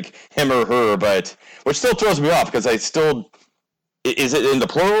for like him or her, but which still throws me off because is it in the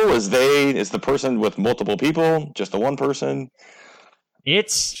plural? Is the person with multiple people? Just the one person?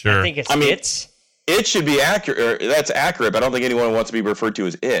 Sure. I think it's. I mean, it's. It should be accurate. That's accurate, but I don't think anyone wants to be referred to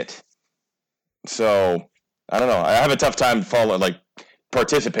as it. So I don't know. I have a tough time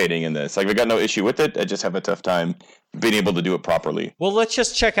participating in this. Like, I got no issue with it. I just have a tough time being able to do it properly. Well, let's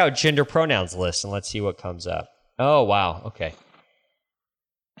just check out gender pronouns list and let's see what comes up. Oh wow. Okay.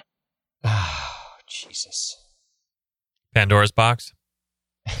 Oh, Jesus. Pandora's box.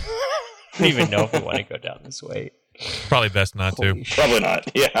 I don't even know if we want to go down this way. Probably best not to. Holy Probably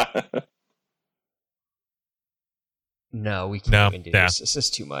not. Yeah. No, we can't even do yeah. this. This is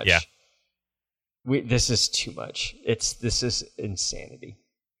too much. Yeah. This is too much. This is insanity.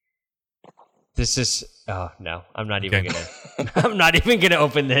 This is no, I'm not even Okay. gonna I'm not even gonna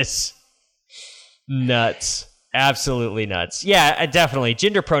open this. Nuts. Absolutely nuts. Yeah, definitely.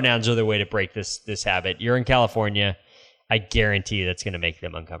 Gender pronouns are the way to break this habit. You're in California. I guarantee that's going to make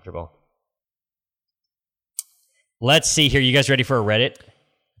them uncomfortable. Let's see here. You guys ready for a Reddit?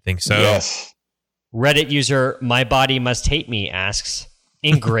 I think so. Yes. Reddit user My Body Must Hate Me asks,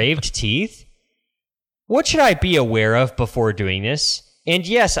 engraved teeth? What should I be aware of before doing this? And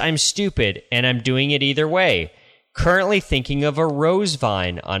yes, I'm stupid, and I'm doing it either way. Currently thinking of a rose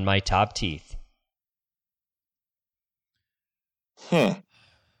vine on my top teeth.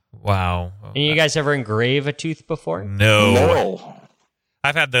 Wow. And you guys ever engrave a tooth before? No.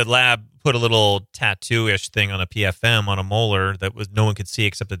 I've had the lab put a little tattoo-ish thing on a PFM on a molar that was no one could see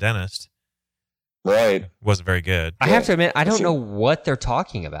except the dentist. Right. It wasn't very good. I have to admit, I don't know what they're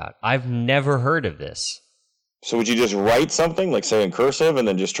talking about. I've never heard of this. So would you just write something, like say in cursive, and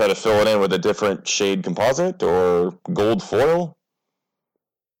then just try to fill it in with a different shade composite or gold foil?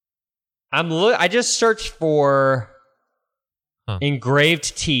 I just searched for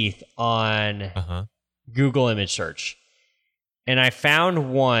engraved teeth on Google image search. And I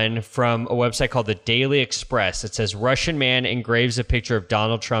found one from a website called the Daily Express. It says, Russian man engraves a picture of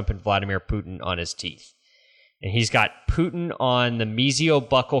Donald Trump and Vladimir Putin on his teeth. And he's got Putin on the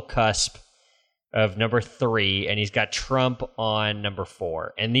mesiobuccal cusp of number 3, and he's got Trump on number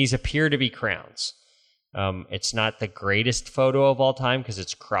 4. And these appear to be crowns. It's not the greatest photo of all time because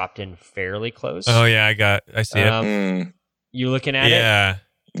it's cropped in fairly close. Oh, yeah, I see it. You looking at it? Yeah.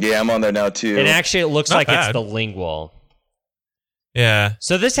 Yeah, I'm on there now, too. And actually, it looks like bad. it's the lingual. Yeah.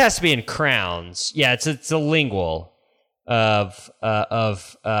 So this has to be in crowns. Yeah, it's a lingual of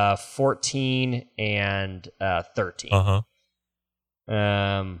 14 and 13.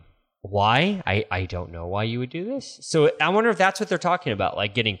 Why? I don't know why you would do this. So I wonder if that's what they're talking about,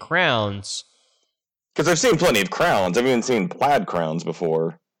 like getting crowns. Because I've seen plenty of crowns. I've even seen plaid crowns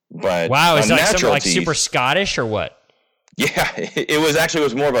before. But wow, is on that something natural like teeth, super Scottish or what? Yeah, it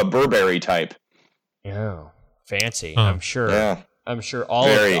was more of a Burberry type. Oh, fancy. Huh. I'm sure. Yeah. I'm sure all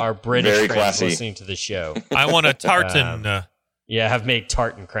Very, of our British very friends classy. listening to the show, I want a tartan. yeah, have made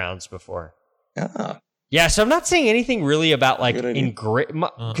tartan crowns before. Yeah. Yeah, so I'm not saying anything really about like Good idea.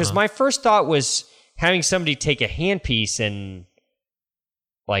 because my first thought was having somebody take a handpiece and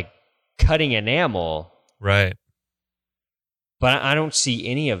like cutting enamel, Right. but I don't see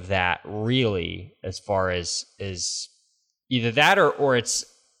any of that really as far as either that or it's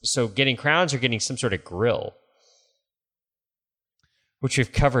so getting crowns or getting some sort of grill, which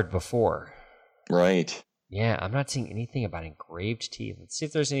we've covered before. Right. Yeah, I'm not seeing anything about engraved teeth. Let's see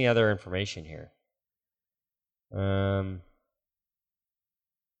if there's any other information here.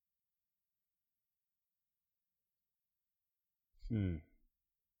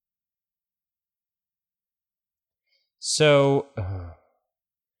 So,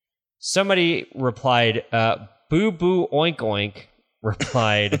 somebody replied, Boo Boo Oink Oink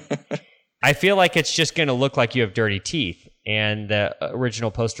replied, I feel like it's just going to look like you have dirty teeth. And the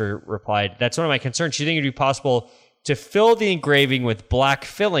original poster replied, that's one of my concerns. Do you think it would be possible to fill the engraving with black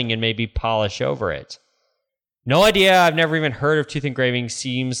filling and maybe polish over it? No idea. I've never even heard of tooth engraving.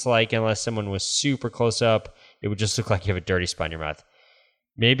 Seems like unless someone was super close up, it would just look like you have a dirty spot in your mouth.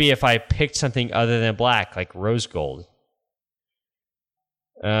 Maybe if I picked something other than black, like rose gold.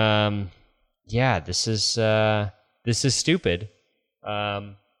 Yeah, this is stupid.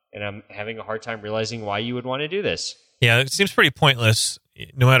 And I'm having a hard time realizing why you would want to do this. Yeah, it seems pretty pointless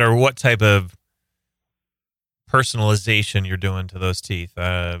no matter what type of personalization you're doing to those teeth.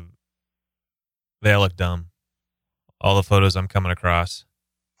 They all look dumb. All the photos I'm coming across.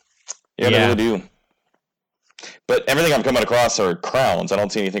 Yeah, they really do. But everything I'm coming across are crowns. I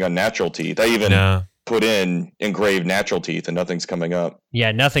don't see anything on natural teeth. I even put in engraved natural teeth and nothing's coming up.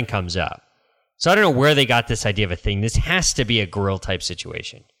 Yeah, nothing comes up. So I don't know where they got this idea of a thing. This has to be a grill type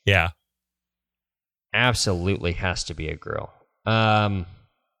situation. Yeah. Absolutely has to be a grill. What,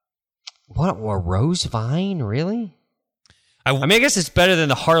 a rose vine? Really? I mean, I guess it's better than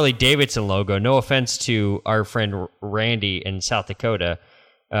the Harley Davidson logo. No offense to our friend Randy in South Dakota,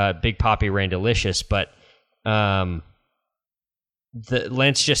 Big Poppy Randalicious, but Lance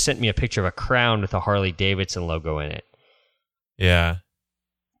just sent me a picture of a crown with a Harley Davidson logo in it. Yeah.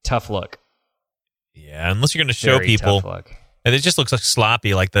 Tough look. Yeah, unless you're going to show Very people. tough look. And it just looks like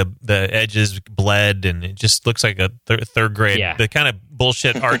sloppy, like the edges bled, and it just looks like a third grade. Yeah. The kind of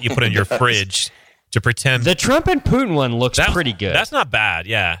bullshit art you put in your fridge to pretend. The Trump and Putin one looks pretty good. That's not bad,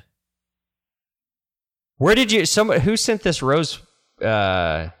 yeah. Where did you... who sent this rose...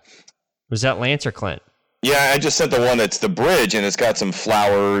 was that Lance or Clint? Yeah, I just sent the one that's the bridge, and it's got some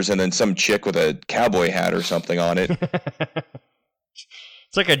flowers and then some chick with a cowboy hat or something on it.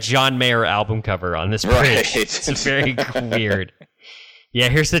 It's like a John Mayer album cover on this bridge. Right. It's very weird. Yeah,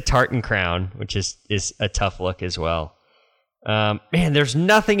 here's the tartan crown, which is a tough look as well. Man, there's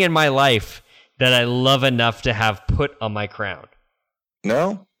nothing in my life that I love enough to have put on my crown.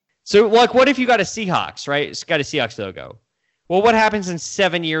 No? So, like, what if you got a Seahawks, right? It's got a Seahawks logo. Well, what happens in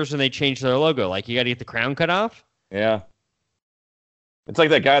 7 years when they change their logo? Like, you got to get the crown cut off? Yeah. It's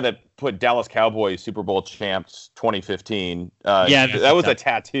like that guy that put Dallas Cowboys Super Bowl champs 2015. Yeah, that was a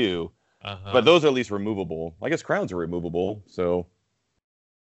tattoo. Uh-huh. But those are at least removable. I guess crowns are removable. So,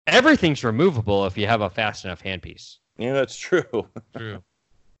 Everything's removable if you have a fast enough handpiece. yeah, that's true. True.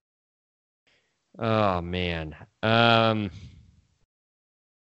 Oh, man.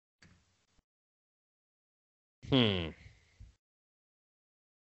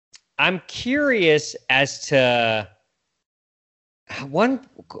 I'm curious as to one.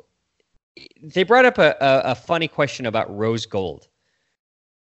 They brought up a funny question about rose gold.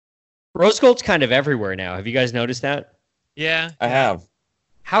 Rose gold's kind of everywhere now. Have you guys noticed that? Yeah. I have.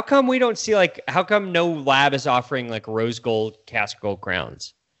 How come we don't see how come no lab is offering like rose gold, cast gold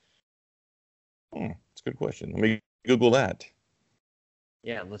crowns? That's a good question. Let me Google that.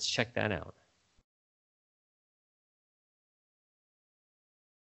 Yeah, let's check that out.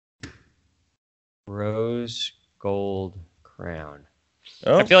 Rose gold crown.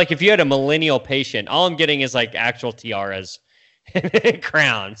 Oh, I feel like if you had a millennial patient, all I'm getting is like actual tiaras and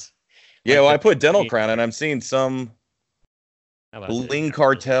crowns. yeah. Well, I put dental crown, and I'm seeing some How about this? bling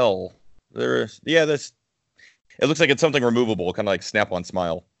cartel. Yeah, this. It looks like it's something removable, kind of like Snap-on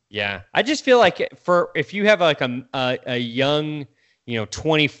Smile. Yeah, I just feel like if you have like a young,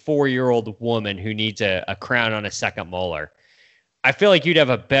 24-year-old woman who needs a crown on a second molar, I feel like you'd have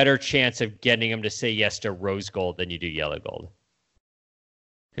a better chance of getting them to say yes to rose gold than you do yellow gold.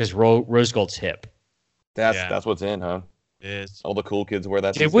 Because rose gold's hip. That's what's in, huh? It is. All the cool kids wear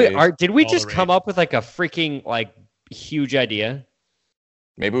that. Did these days. we All just the come rage. up with like a freaking like huge idea?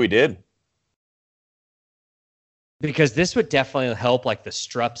 Maybe we did. Because this would definitely help like the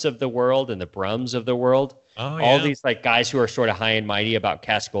Strups of the world and the Brums of the world. Oh, yeah. All these like guys who are sort of high and mighty about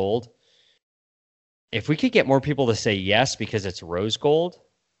cast gold. If we could get more people to say yes because it's rose gold,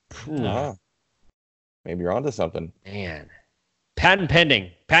 Ah. Maybe you're onto something. man. Patent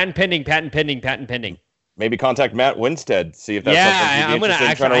pending. Patent pending. Patent pending. Patent pending. Maybe contact Matt Winstead. See if that's Yeah, something he'd be I'm gonna interested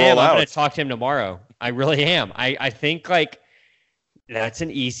in actually. trying to I am. roll I'm out. gonna talk to him tomorrow. I really am. I think like that's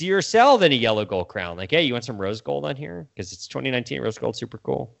an easier sell than a yellow gold crown. Like, hey, you want some rose gold on here? Because it's 2019. Rose gold, super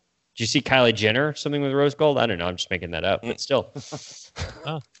cool. Did you see Kylie Jenner something with rose gold? I don't know. I'm just making that up, but still.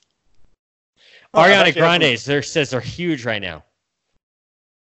 Oh. Ariana actually Grande says they're huge right now.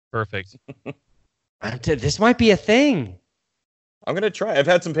 Perfect. This might be a thing. I'm gonna try. I've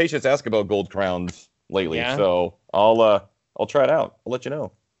had some patients ask about gold crowns lately, Yeah? so I'll try it out. I'll let you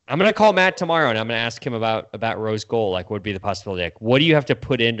know. I'm gonna call Matt tomorrow and I'm gonna ask him about rose gold. Like, what would be the possibility? Like, what do you have to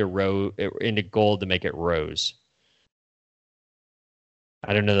put into gold to make it rose?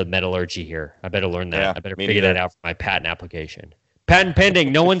 I don't know the metallurgy here. I better learn that. Yeah, I better me figure neither. that out for my patent application. Patent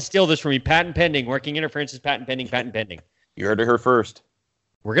pending. No one steal this from me. Patent pending. Working interference is patent pending. Patent pending. You heard it here first.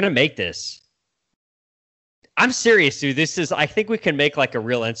 We're gonna make this. I'm serious, dude. I think we can make like a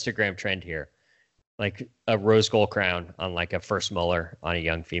real Instagram trend here. Like a rose gold crown on like a first molar on a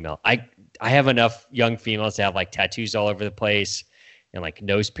young female. I have enough young females that have like tattoos all over the place and like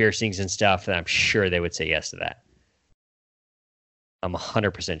nose piercings and stuff, and I'm sure they would say yes to that. I'm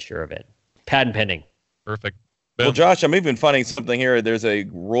 100% sure of it. Patent pending. Perfect. Well, Boom. Josh, I'm even finding something here. There's a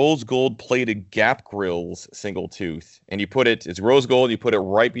rose gold plated Gap Grills single tooth, and it's rose gold. You put it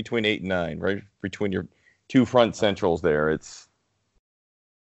right between 8 and 9, right between your two front centrals there. It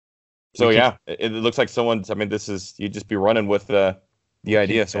looks like someone's. I mean, you'd just be running with the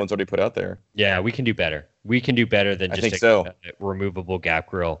idea someone's already put out there. Yeah, we can do better. We can do better than I just think a so. removable gap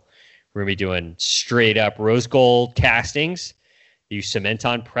grill. We're going to be doing straight up rose gold castings. You cement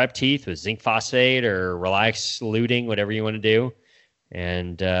on prep teeth with zinc phosphate or relax luting, whatever you want to do.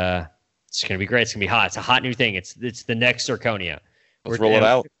 And it's going to be great. It's going to be hot. It's a hot new thing. It's the next zirconia. Let's roll it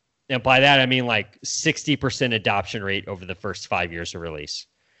out. And by that, I mean like 60% adoption rate over the first 5 years of release,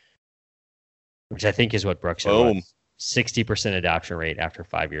 which I think is what Brooks said. Boom. 60% adoption rate after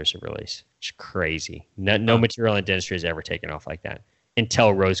 5 years of release. It's crazy. No material in dentistry has ever taken off like that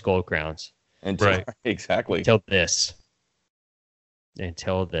until rose gold crowns. Right. Exactly. Until this.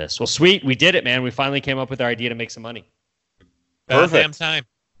 Well, sweet. We did it, man. We finally came up with our idea to make some money. About Perfect. damn time.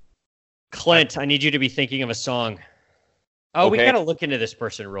 Clint, I need you to be thinking of a song. Oh, we Okay. got to look into this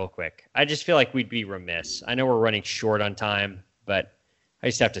person real quick. I just feel like we'd be remiss. I know we're running short on time, but I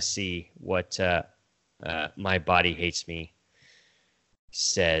just have to see what my body hates me.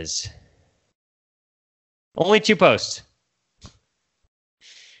 says only 2 posts.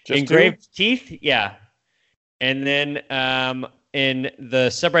 Just Engraved teeth, yeah. And then in the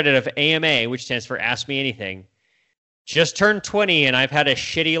subreddit of AMA, which stands for Ask Me Anything, just turned 20 and I've had a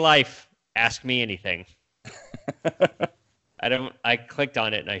shitty life. Ask me anything. I clicked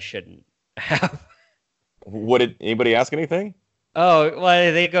on it and I shouldn't have. Did anybody ask anything? Oh,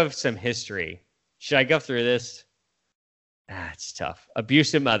 well, they go some history. Should I go through this? It's tough.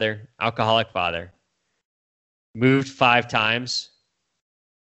 Abusive mother, alcoholic father, moved 5 times,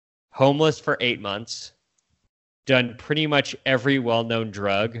 homeless for 8 months, done pretty much every well-known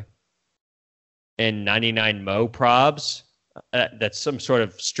drug, and 99 Mo probs. That's some sort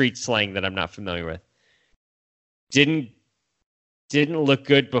of street slang that I'm not familiar with. Didn't look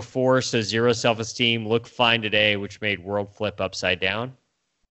good before, so 0 self-esteem. Look fine today, which made world flip upside down.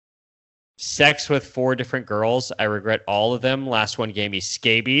 Sex with 4 different girls. I regret all of them. Last one gave me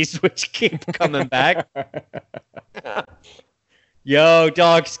scabies, which keep coming back. Yo,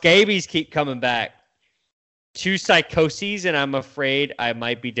 dog, scabies keep coming back. 2 psychoses, and I'm afraid I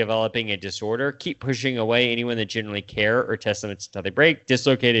might be developing a disorder. Keep pushing away anyone that genuinely care or test them until they break.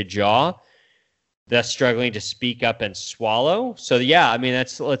 Dislocated jaw. Thus struggling to speak up and swallow. So yeah, I mean,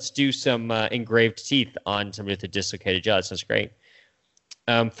 let's do some engraved teeth on somebody with a dislocated jaw. That sounds great.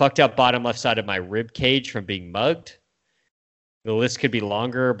 Fucked up bottom left side of my rib cage from being mugged. The list could be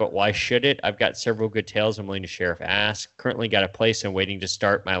longer, but why should it? I've got several good tales I'm willing to share if asked. Currently got a place and waiting to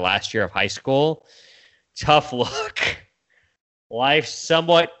start my last year of high school. Tough luck. Life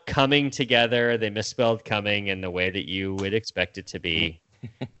somewhat coming together. They misspelled coming in the way that you would expect it to be.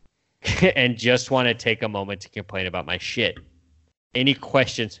 And just want to take a moment to complain about my shit. Any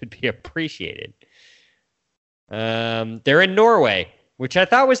questions would be appreciated. They're in Norway, which I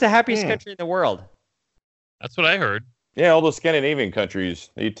thought was the happiest country in the world. That's what I heard. Yeah, all those Scandinavian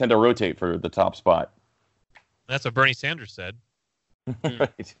countries, they tend to rotate for the top spot. That's what Bernie Sanders said.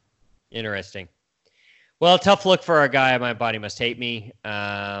 Right. Interesting. Well, tough look for a guy. My body must hate me.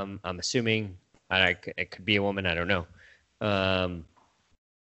 I'm assuming it could be a woman. I don't know.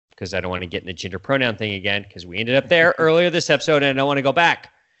 Because I don't want to get in the gender pronoun thing again, because we ended up there earlier this episode, and I don't want to go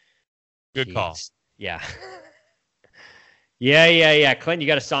back. Good call. Yeah. Yeah. Clint, you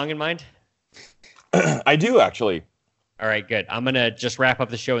got a song in mind? I do, actually. All right, good. I'm gonna just wrap up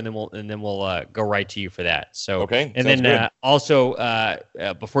the show, and then we'll go right to you for that. So Okay, and sounds then good. also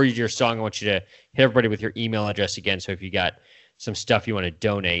before you do your song, I want you to hit everybody with your email address again. So if you got some stuff you want to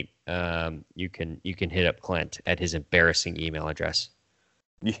donate, you can hit up Clint at his embarrassing email address.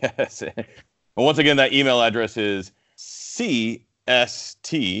 Yes. Well, once again, that email address is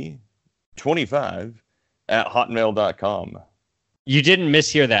cst25@hotmail.com. You didn't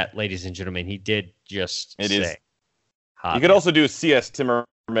mishear that, ladies and gentlemen. He did just It say. is. Hotmail. You could also do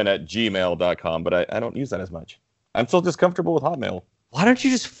cstimmerman@gmail.com, but I don't use that as much. I'm still just comfortable with Hotmail. Why don't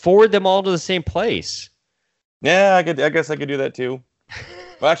you just forward them all to the same place? Yeah, I guess I could do that too.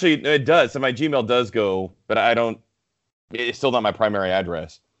 Well, actually, it does. So my Gmail does go, but I don't. It's still not my primary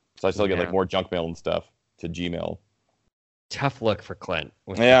address, so I still get Yeah. like more junk mail and stuff to Gmail. Tough look for Clint.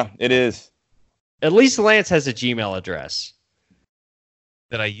 Yeah, it is. At least Lance has a Gmail address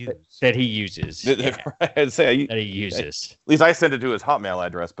That I use. that he uses. I'd say That he uses. at least I sent it to his Hotmail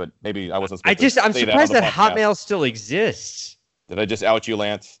address, but maybe I wasn't. I'm supposed to say surprised that that on the podcast. Hotmail still exists. Did I just out you,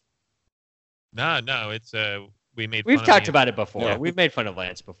 Lance? No, it's we made. We've fun talked of about it before. Yeah. We've made fun of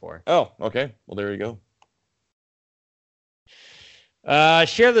Lance before. Oh, okay. Well, there you go.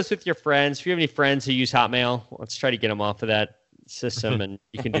 Share this with your friends. If you have any friends who use Hotmail, let's try to get them off of that system, and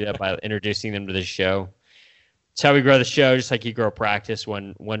you can do that by introducing them to the show. It's how we grow the show, just like you grow practice,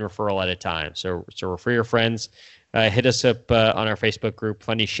 one referral at a time. So refer your friends. Hit us up on our Facebook group,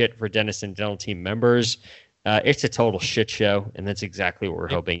 Funny Shit for Dentist and Dental Team members. It's a total shit show, and that's exactly what we're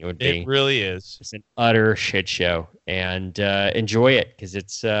hoping it would be. It really is. It's an utter shit show, and enjoy it because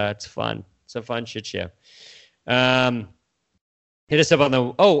it's fun. It's a fun shit show. Hit us up on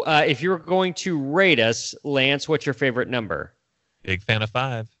the. If you're going to rate us, Lance, what's your favorite number? Big fan of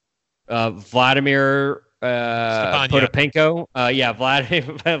 5. Vladimir Stepanya. Potapenko.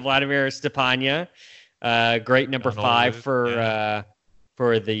 Vladimir Stepanya. Great number John 5 Olerud,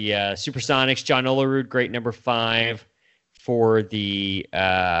 for the Supersonics. John Olerud, great number 5 for the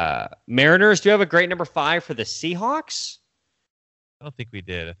Mariners. Do you have a great number 5 for the Seahawks? I don't think we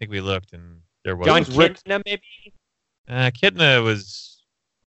did. I think we looked and there was. John Rick- Kitna, maybe? Kitna was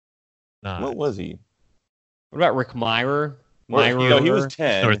not. What was he? What about Rick Myrer? No, he was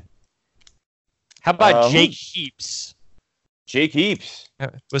 10. North- How about Jake who's- Heaps? Jake Heaps.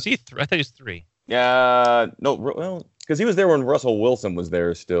 Was he? I thought he was 3. Yeah, no. Well, because he was there when Russell Wilson was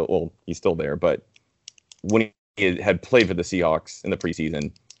there still. Well, he's still there, but when he had played for the Seahawks in the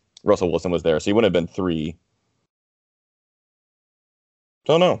preseason, Russell Wilson was there, so he wouldn't have been 3.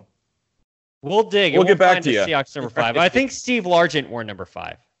 Don't know. We'll dig. We'll get back find to the you. Seahawks number 5. I think Steve Largent wore number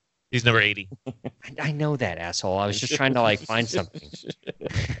 5. He's number 80. I know that, asshole. I was just trying to find something.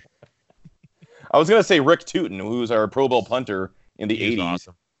 I was gonna say Rick Tootin, who's our Pro Bowl punter in the He's 80s.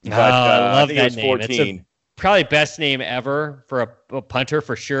 awesome. But, I love think that it was name. 14. Probably best name ever for a punter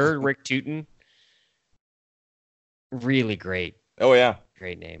for sure. Rick Tootin. Really great. Oh yeah.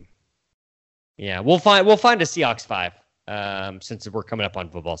 Great name. Yeah, we'll find a Seahawks 5 since we're coming up on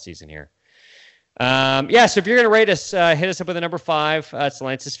football season here. So if you're going to rate us, hit us up with a number 5. It's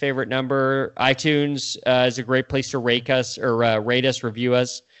Lance's favorite number. iTunes is a great place to rate us, review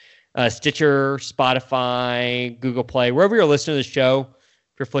us. Stitcher, Spotify, Google Play, wherever you're listening to the show.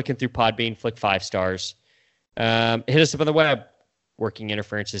 If you're flicking through Podbean, flick 5 stars. Hit us up on the web,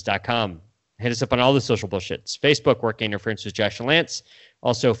 workinginterferences.com. Hit us up on all the social bullshits. Facebook, Working Interference with Josh and Lance.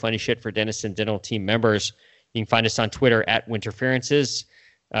 Also, funny shit for dentists and dental team members. You can find us on Twitter at Winterferences.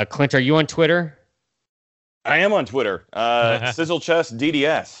 Clint, are you on Twitter? I am on Twitter. Sizzle Chest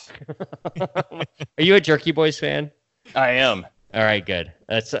DDS. Are you a Jerky Boys fan? I am. All right, good.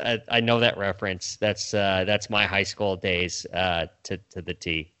 That's I know that reference. That's my high school days to the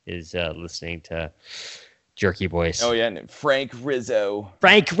T is listening to Jerky Boys. Oh yeah, and Frank Rizzo.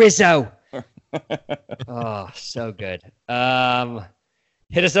 Frank Rizzo. Oh, so good.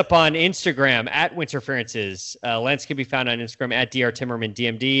 Hit us up on Instagram at Winterferences. Lance can be found on Instagram at Dr. Timmerman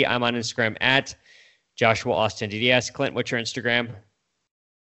DMD. I'm on Instagram at Joshua Austin DDS. Clint, what's your Instagram?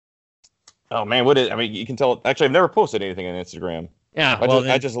 Oh man, you can tell. Actually, I've never posted anything on Instagram. Yeah,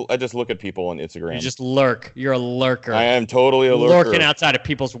 I just look at people on Instagram. You just lurk. You're a lurker. I am totally a lurker. Lurking outside of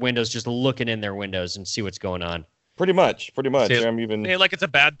people's windows, just looking in their windows and see what's going on. Pretty much. See, I'm even. Hey, like it's a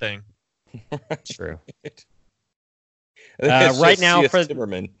bad thing. True. Right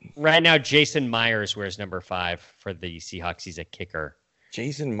now, Jason Myers wears number 5 for the Seahawks. He's a kicker.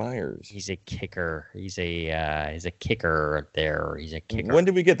 Jason Myers. He's a kicker. He's a kicker there. He's a kicker. When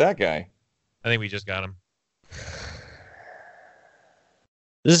did we get that guy? I think we just got him.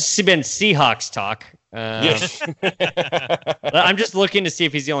 This has been Seahawks talk. Yes. I'm just looking to see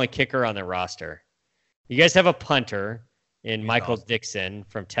if he's the only kicker on the roster. You guys have a punter in Michael Dixon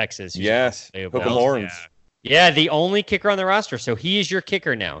from Texas. Yes. Hook 'em horns. Yeah, the only kicker on the roster. So he is your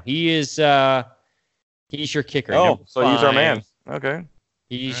kicker now. He's your kicker. Oh, so he's our man. Okay.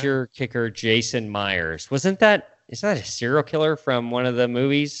 He's your kicker, Jason Myers. Isn't that a serial killer from one of the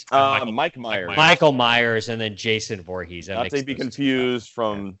movies? Mike Myers. Michael Myers and then Jason Voorhees. Not to be confused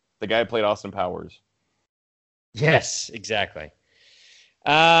from the guy who played Austin Powers. Yes, exactly.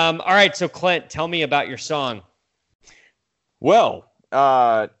 All right, so Clint, tell me about your song. Well,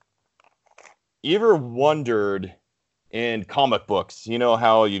 you ever wondered in comic books, you know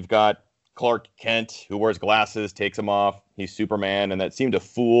how you've got Clark Kent who wears glasses, takes them off, he's Superman, and that seemed to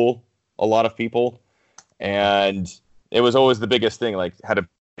fool a lot of people. And it was always the biggest thing, like how did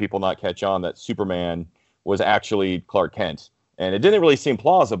people not catch on that Superman was actually Clark Kent? And it didn't really seem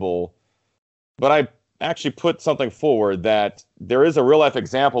plausible, but I actually put something forward that there is a real life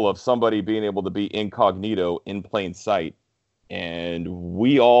example of somebody being able to be incognito in plain sight. And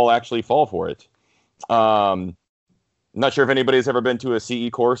we all actually fall for it. Not sure if anybody's ever been to a CE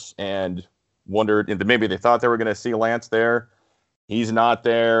course and wondered, maybe they thought they were going to see Lance there. He's not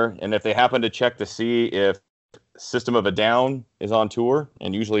there. And if they happen to check to see if System of a Down is on tour,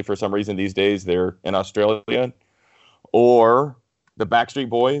 and usually for some reason these days they're in Australia, or the Backstreet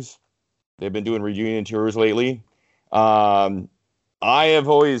Boys, they've been doing reunion tours lately. I have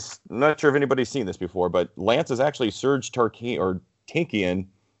always, I'm not sure if anybody's seen this before, but Lance is actually Serge Tankian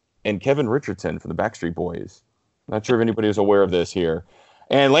and Kevin Richardson from the Backstreet Boys. Not sure if anybody is aware of this here.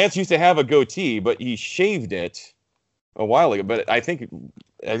 And Lance used to have a goatee, but he shaved it a while ago. But I think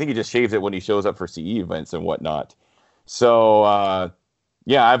he just shaves it when he shows up for CE events and whatnot. So,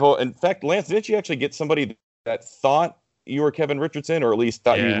 in fact, Lance, didn't you actually get somebody that thought you were Kevin Richardson, or at least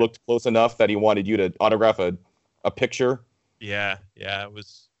thought you looked close enough that he wanted you to autograph a picture? Yeah, it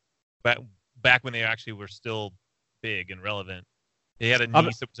was back when they actually were still big and relevant. He had a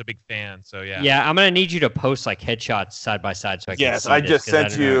niece that was a big fan, so yeah. Yeah, I'm gonna need you to post like headshots side by side so I can. Yes, see I this, just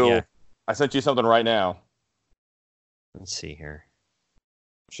sent you. Yeah. I sent you something right now. Let's see here.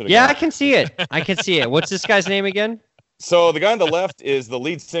 I can see it. I can see it. What's this guy's name again? So the guy on the left is the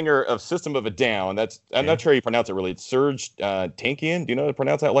lead singer of System of a Down. I'm not sure how you pronounce it really. It's Serge Tankian. Do you know how to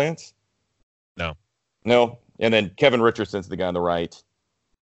pronounce that, Lance? No. And then Kevin Richardson's the guy on the right.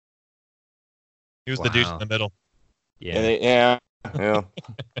 He was the douche in the middle. Yeah. Yeah.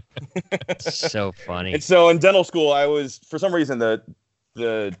 So funny. And so in dental school, I was, for some reason,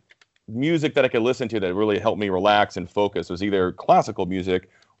 the music that I could listen to that really helped me relax and focus was either classical music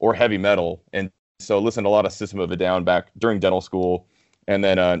or heavy metal. And so I listened to a lot of System of a Down back during dental school. And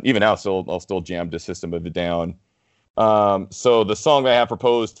then even now, I'll still jam to System of a Down. So the song I have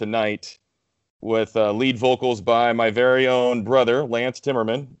proposed tonight with lead vocals by my very own brother, Lance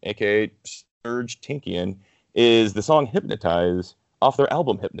Timmerman, a.k.a. Serge Tankian, is the song Hypnotize off their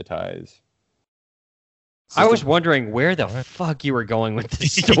album Hypnotize. I was wondering where the fuck you were going with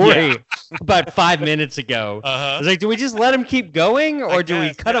this story about 5 minutes ago. I was like, do we just let him keep going, or do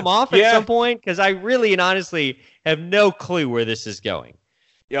we cut him off at some point? Because I really and honestly have no clue where this is going.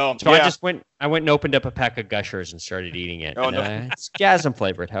 So I went and opened up a pack of Gushers and started eating it. It's gasm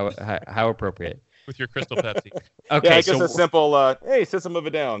flavored. How appropriate. With your Crystal Pepsi. Okay, I guess a simple, hey, System of a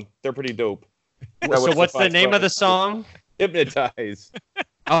Down. They're pretty dope. So what's the name of the song? Hypnotize.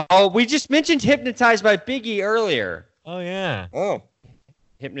 Oh, we just mentioned Hypnotized by Biggie earlier. Oh, yeah. Oh.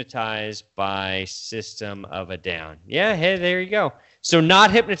 Hypnotized by System of a Down. Yeah, hey, there you go. So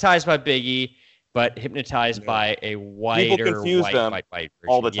not Hypnotized by Biggie, but Hypnotized by a wider, people confuse them white version.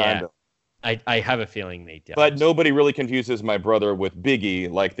 all the time. Yeah. I have a feeling they do. But nobody really confuses my brother with Biggie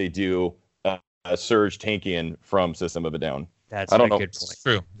like they do Serge Tankian from System of a Down. That's a good point. This is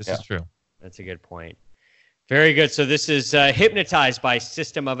true. This is true. That's a good point. Very good. So this is Hypnotized by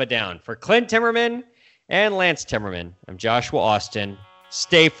System of a Down. For Clint Timmerman and Lance Timmerman, I'm Joshua Austin.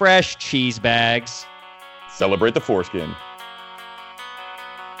 Stay fresh, cheese bags. Celebrate the foreskin.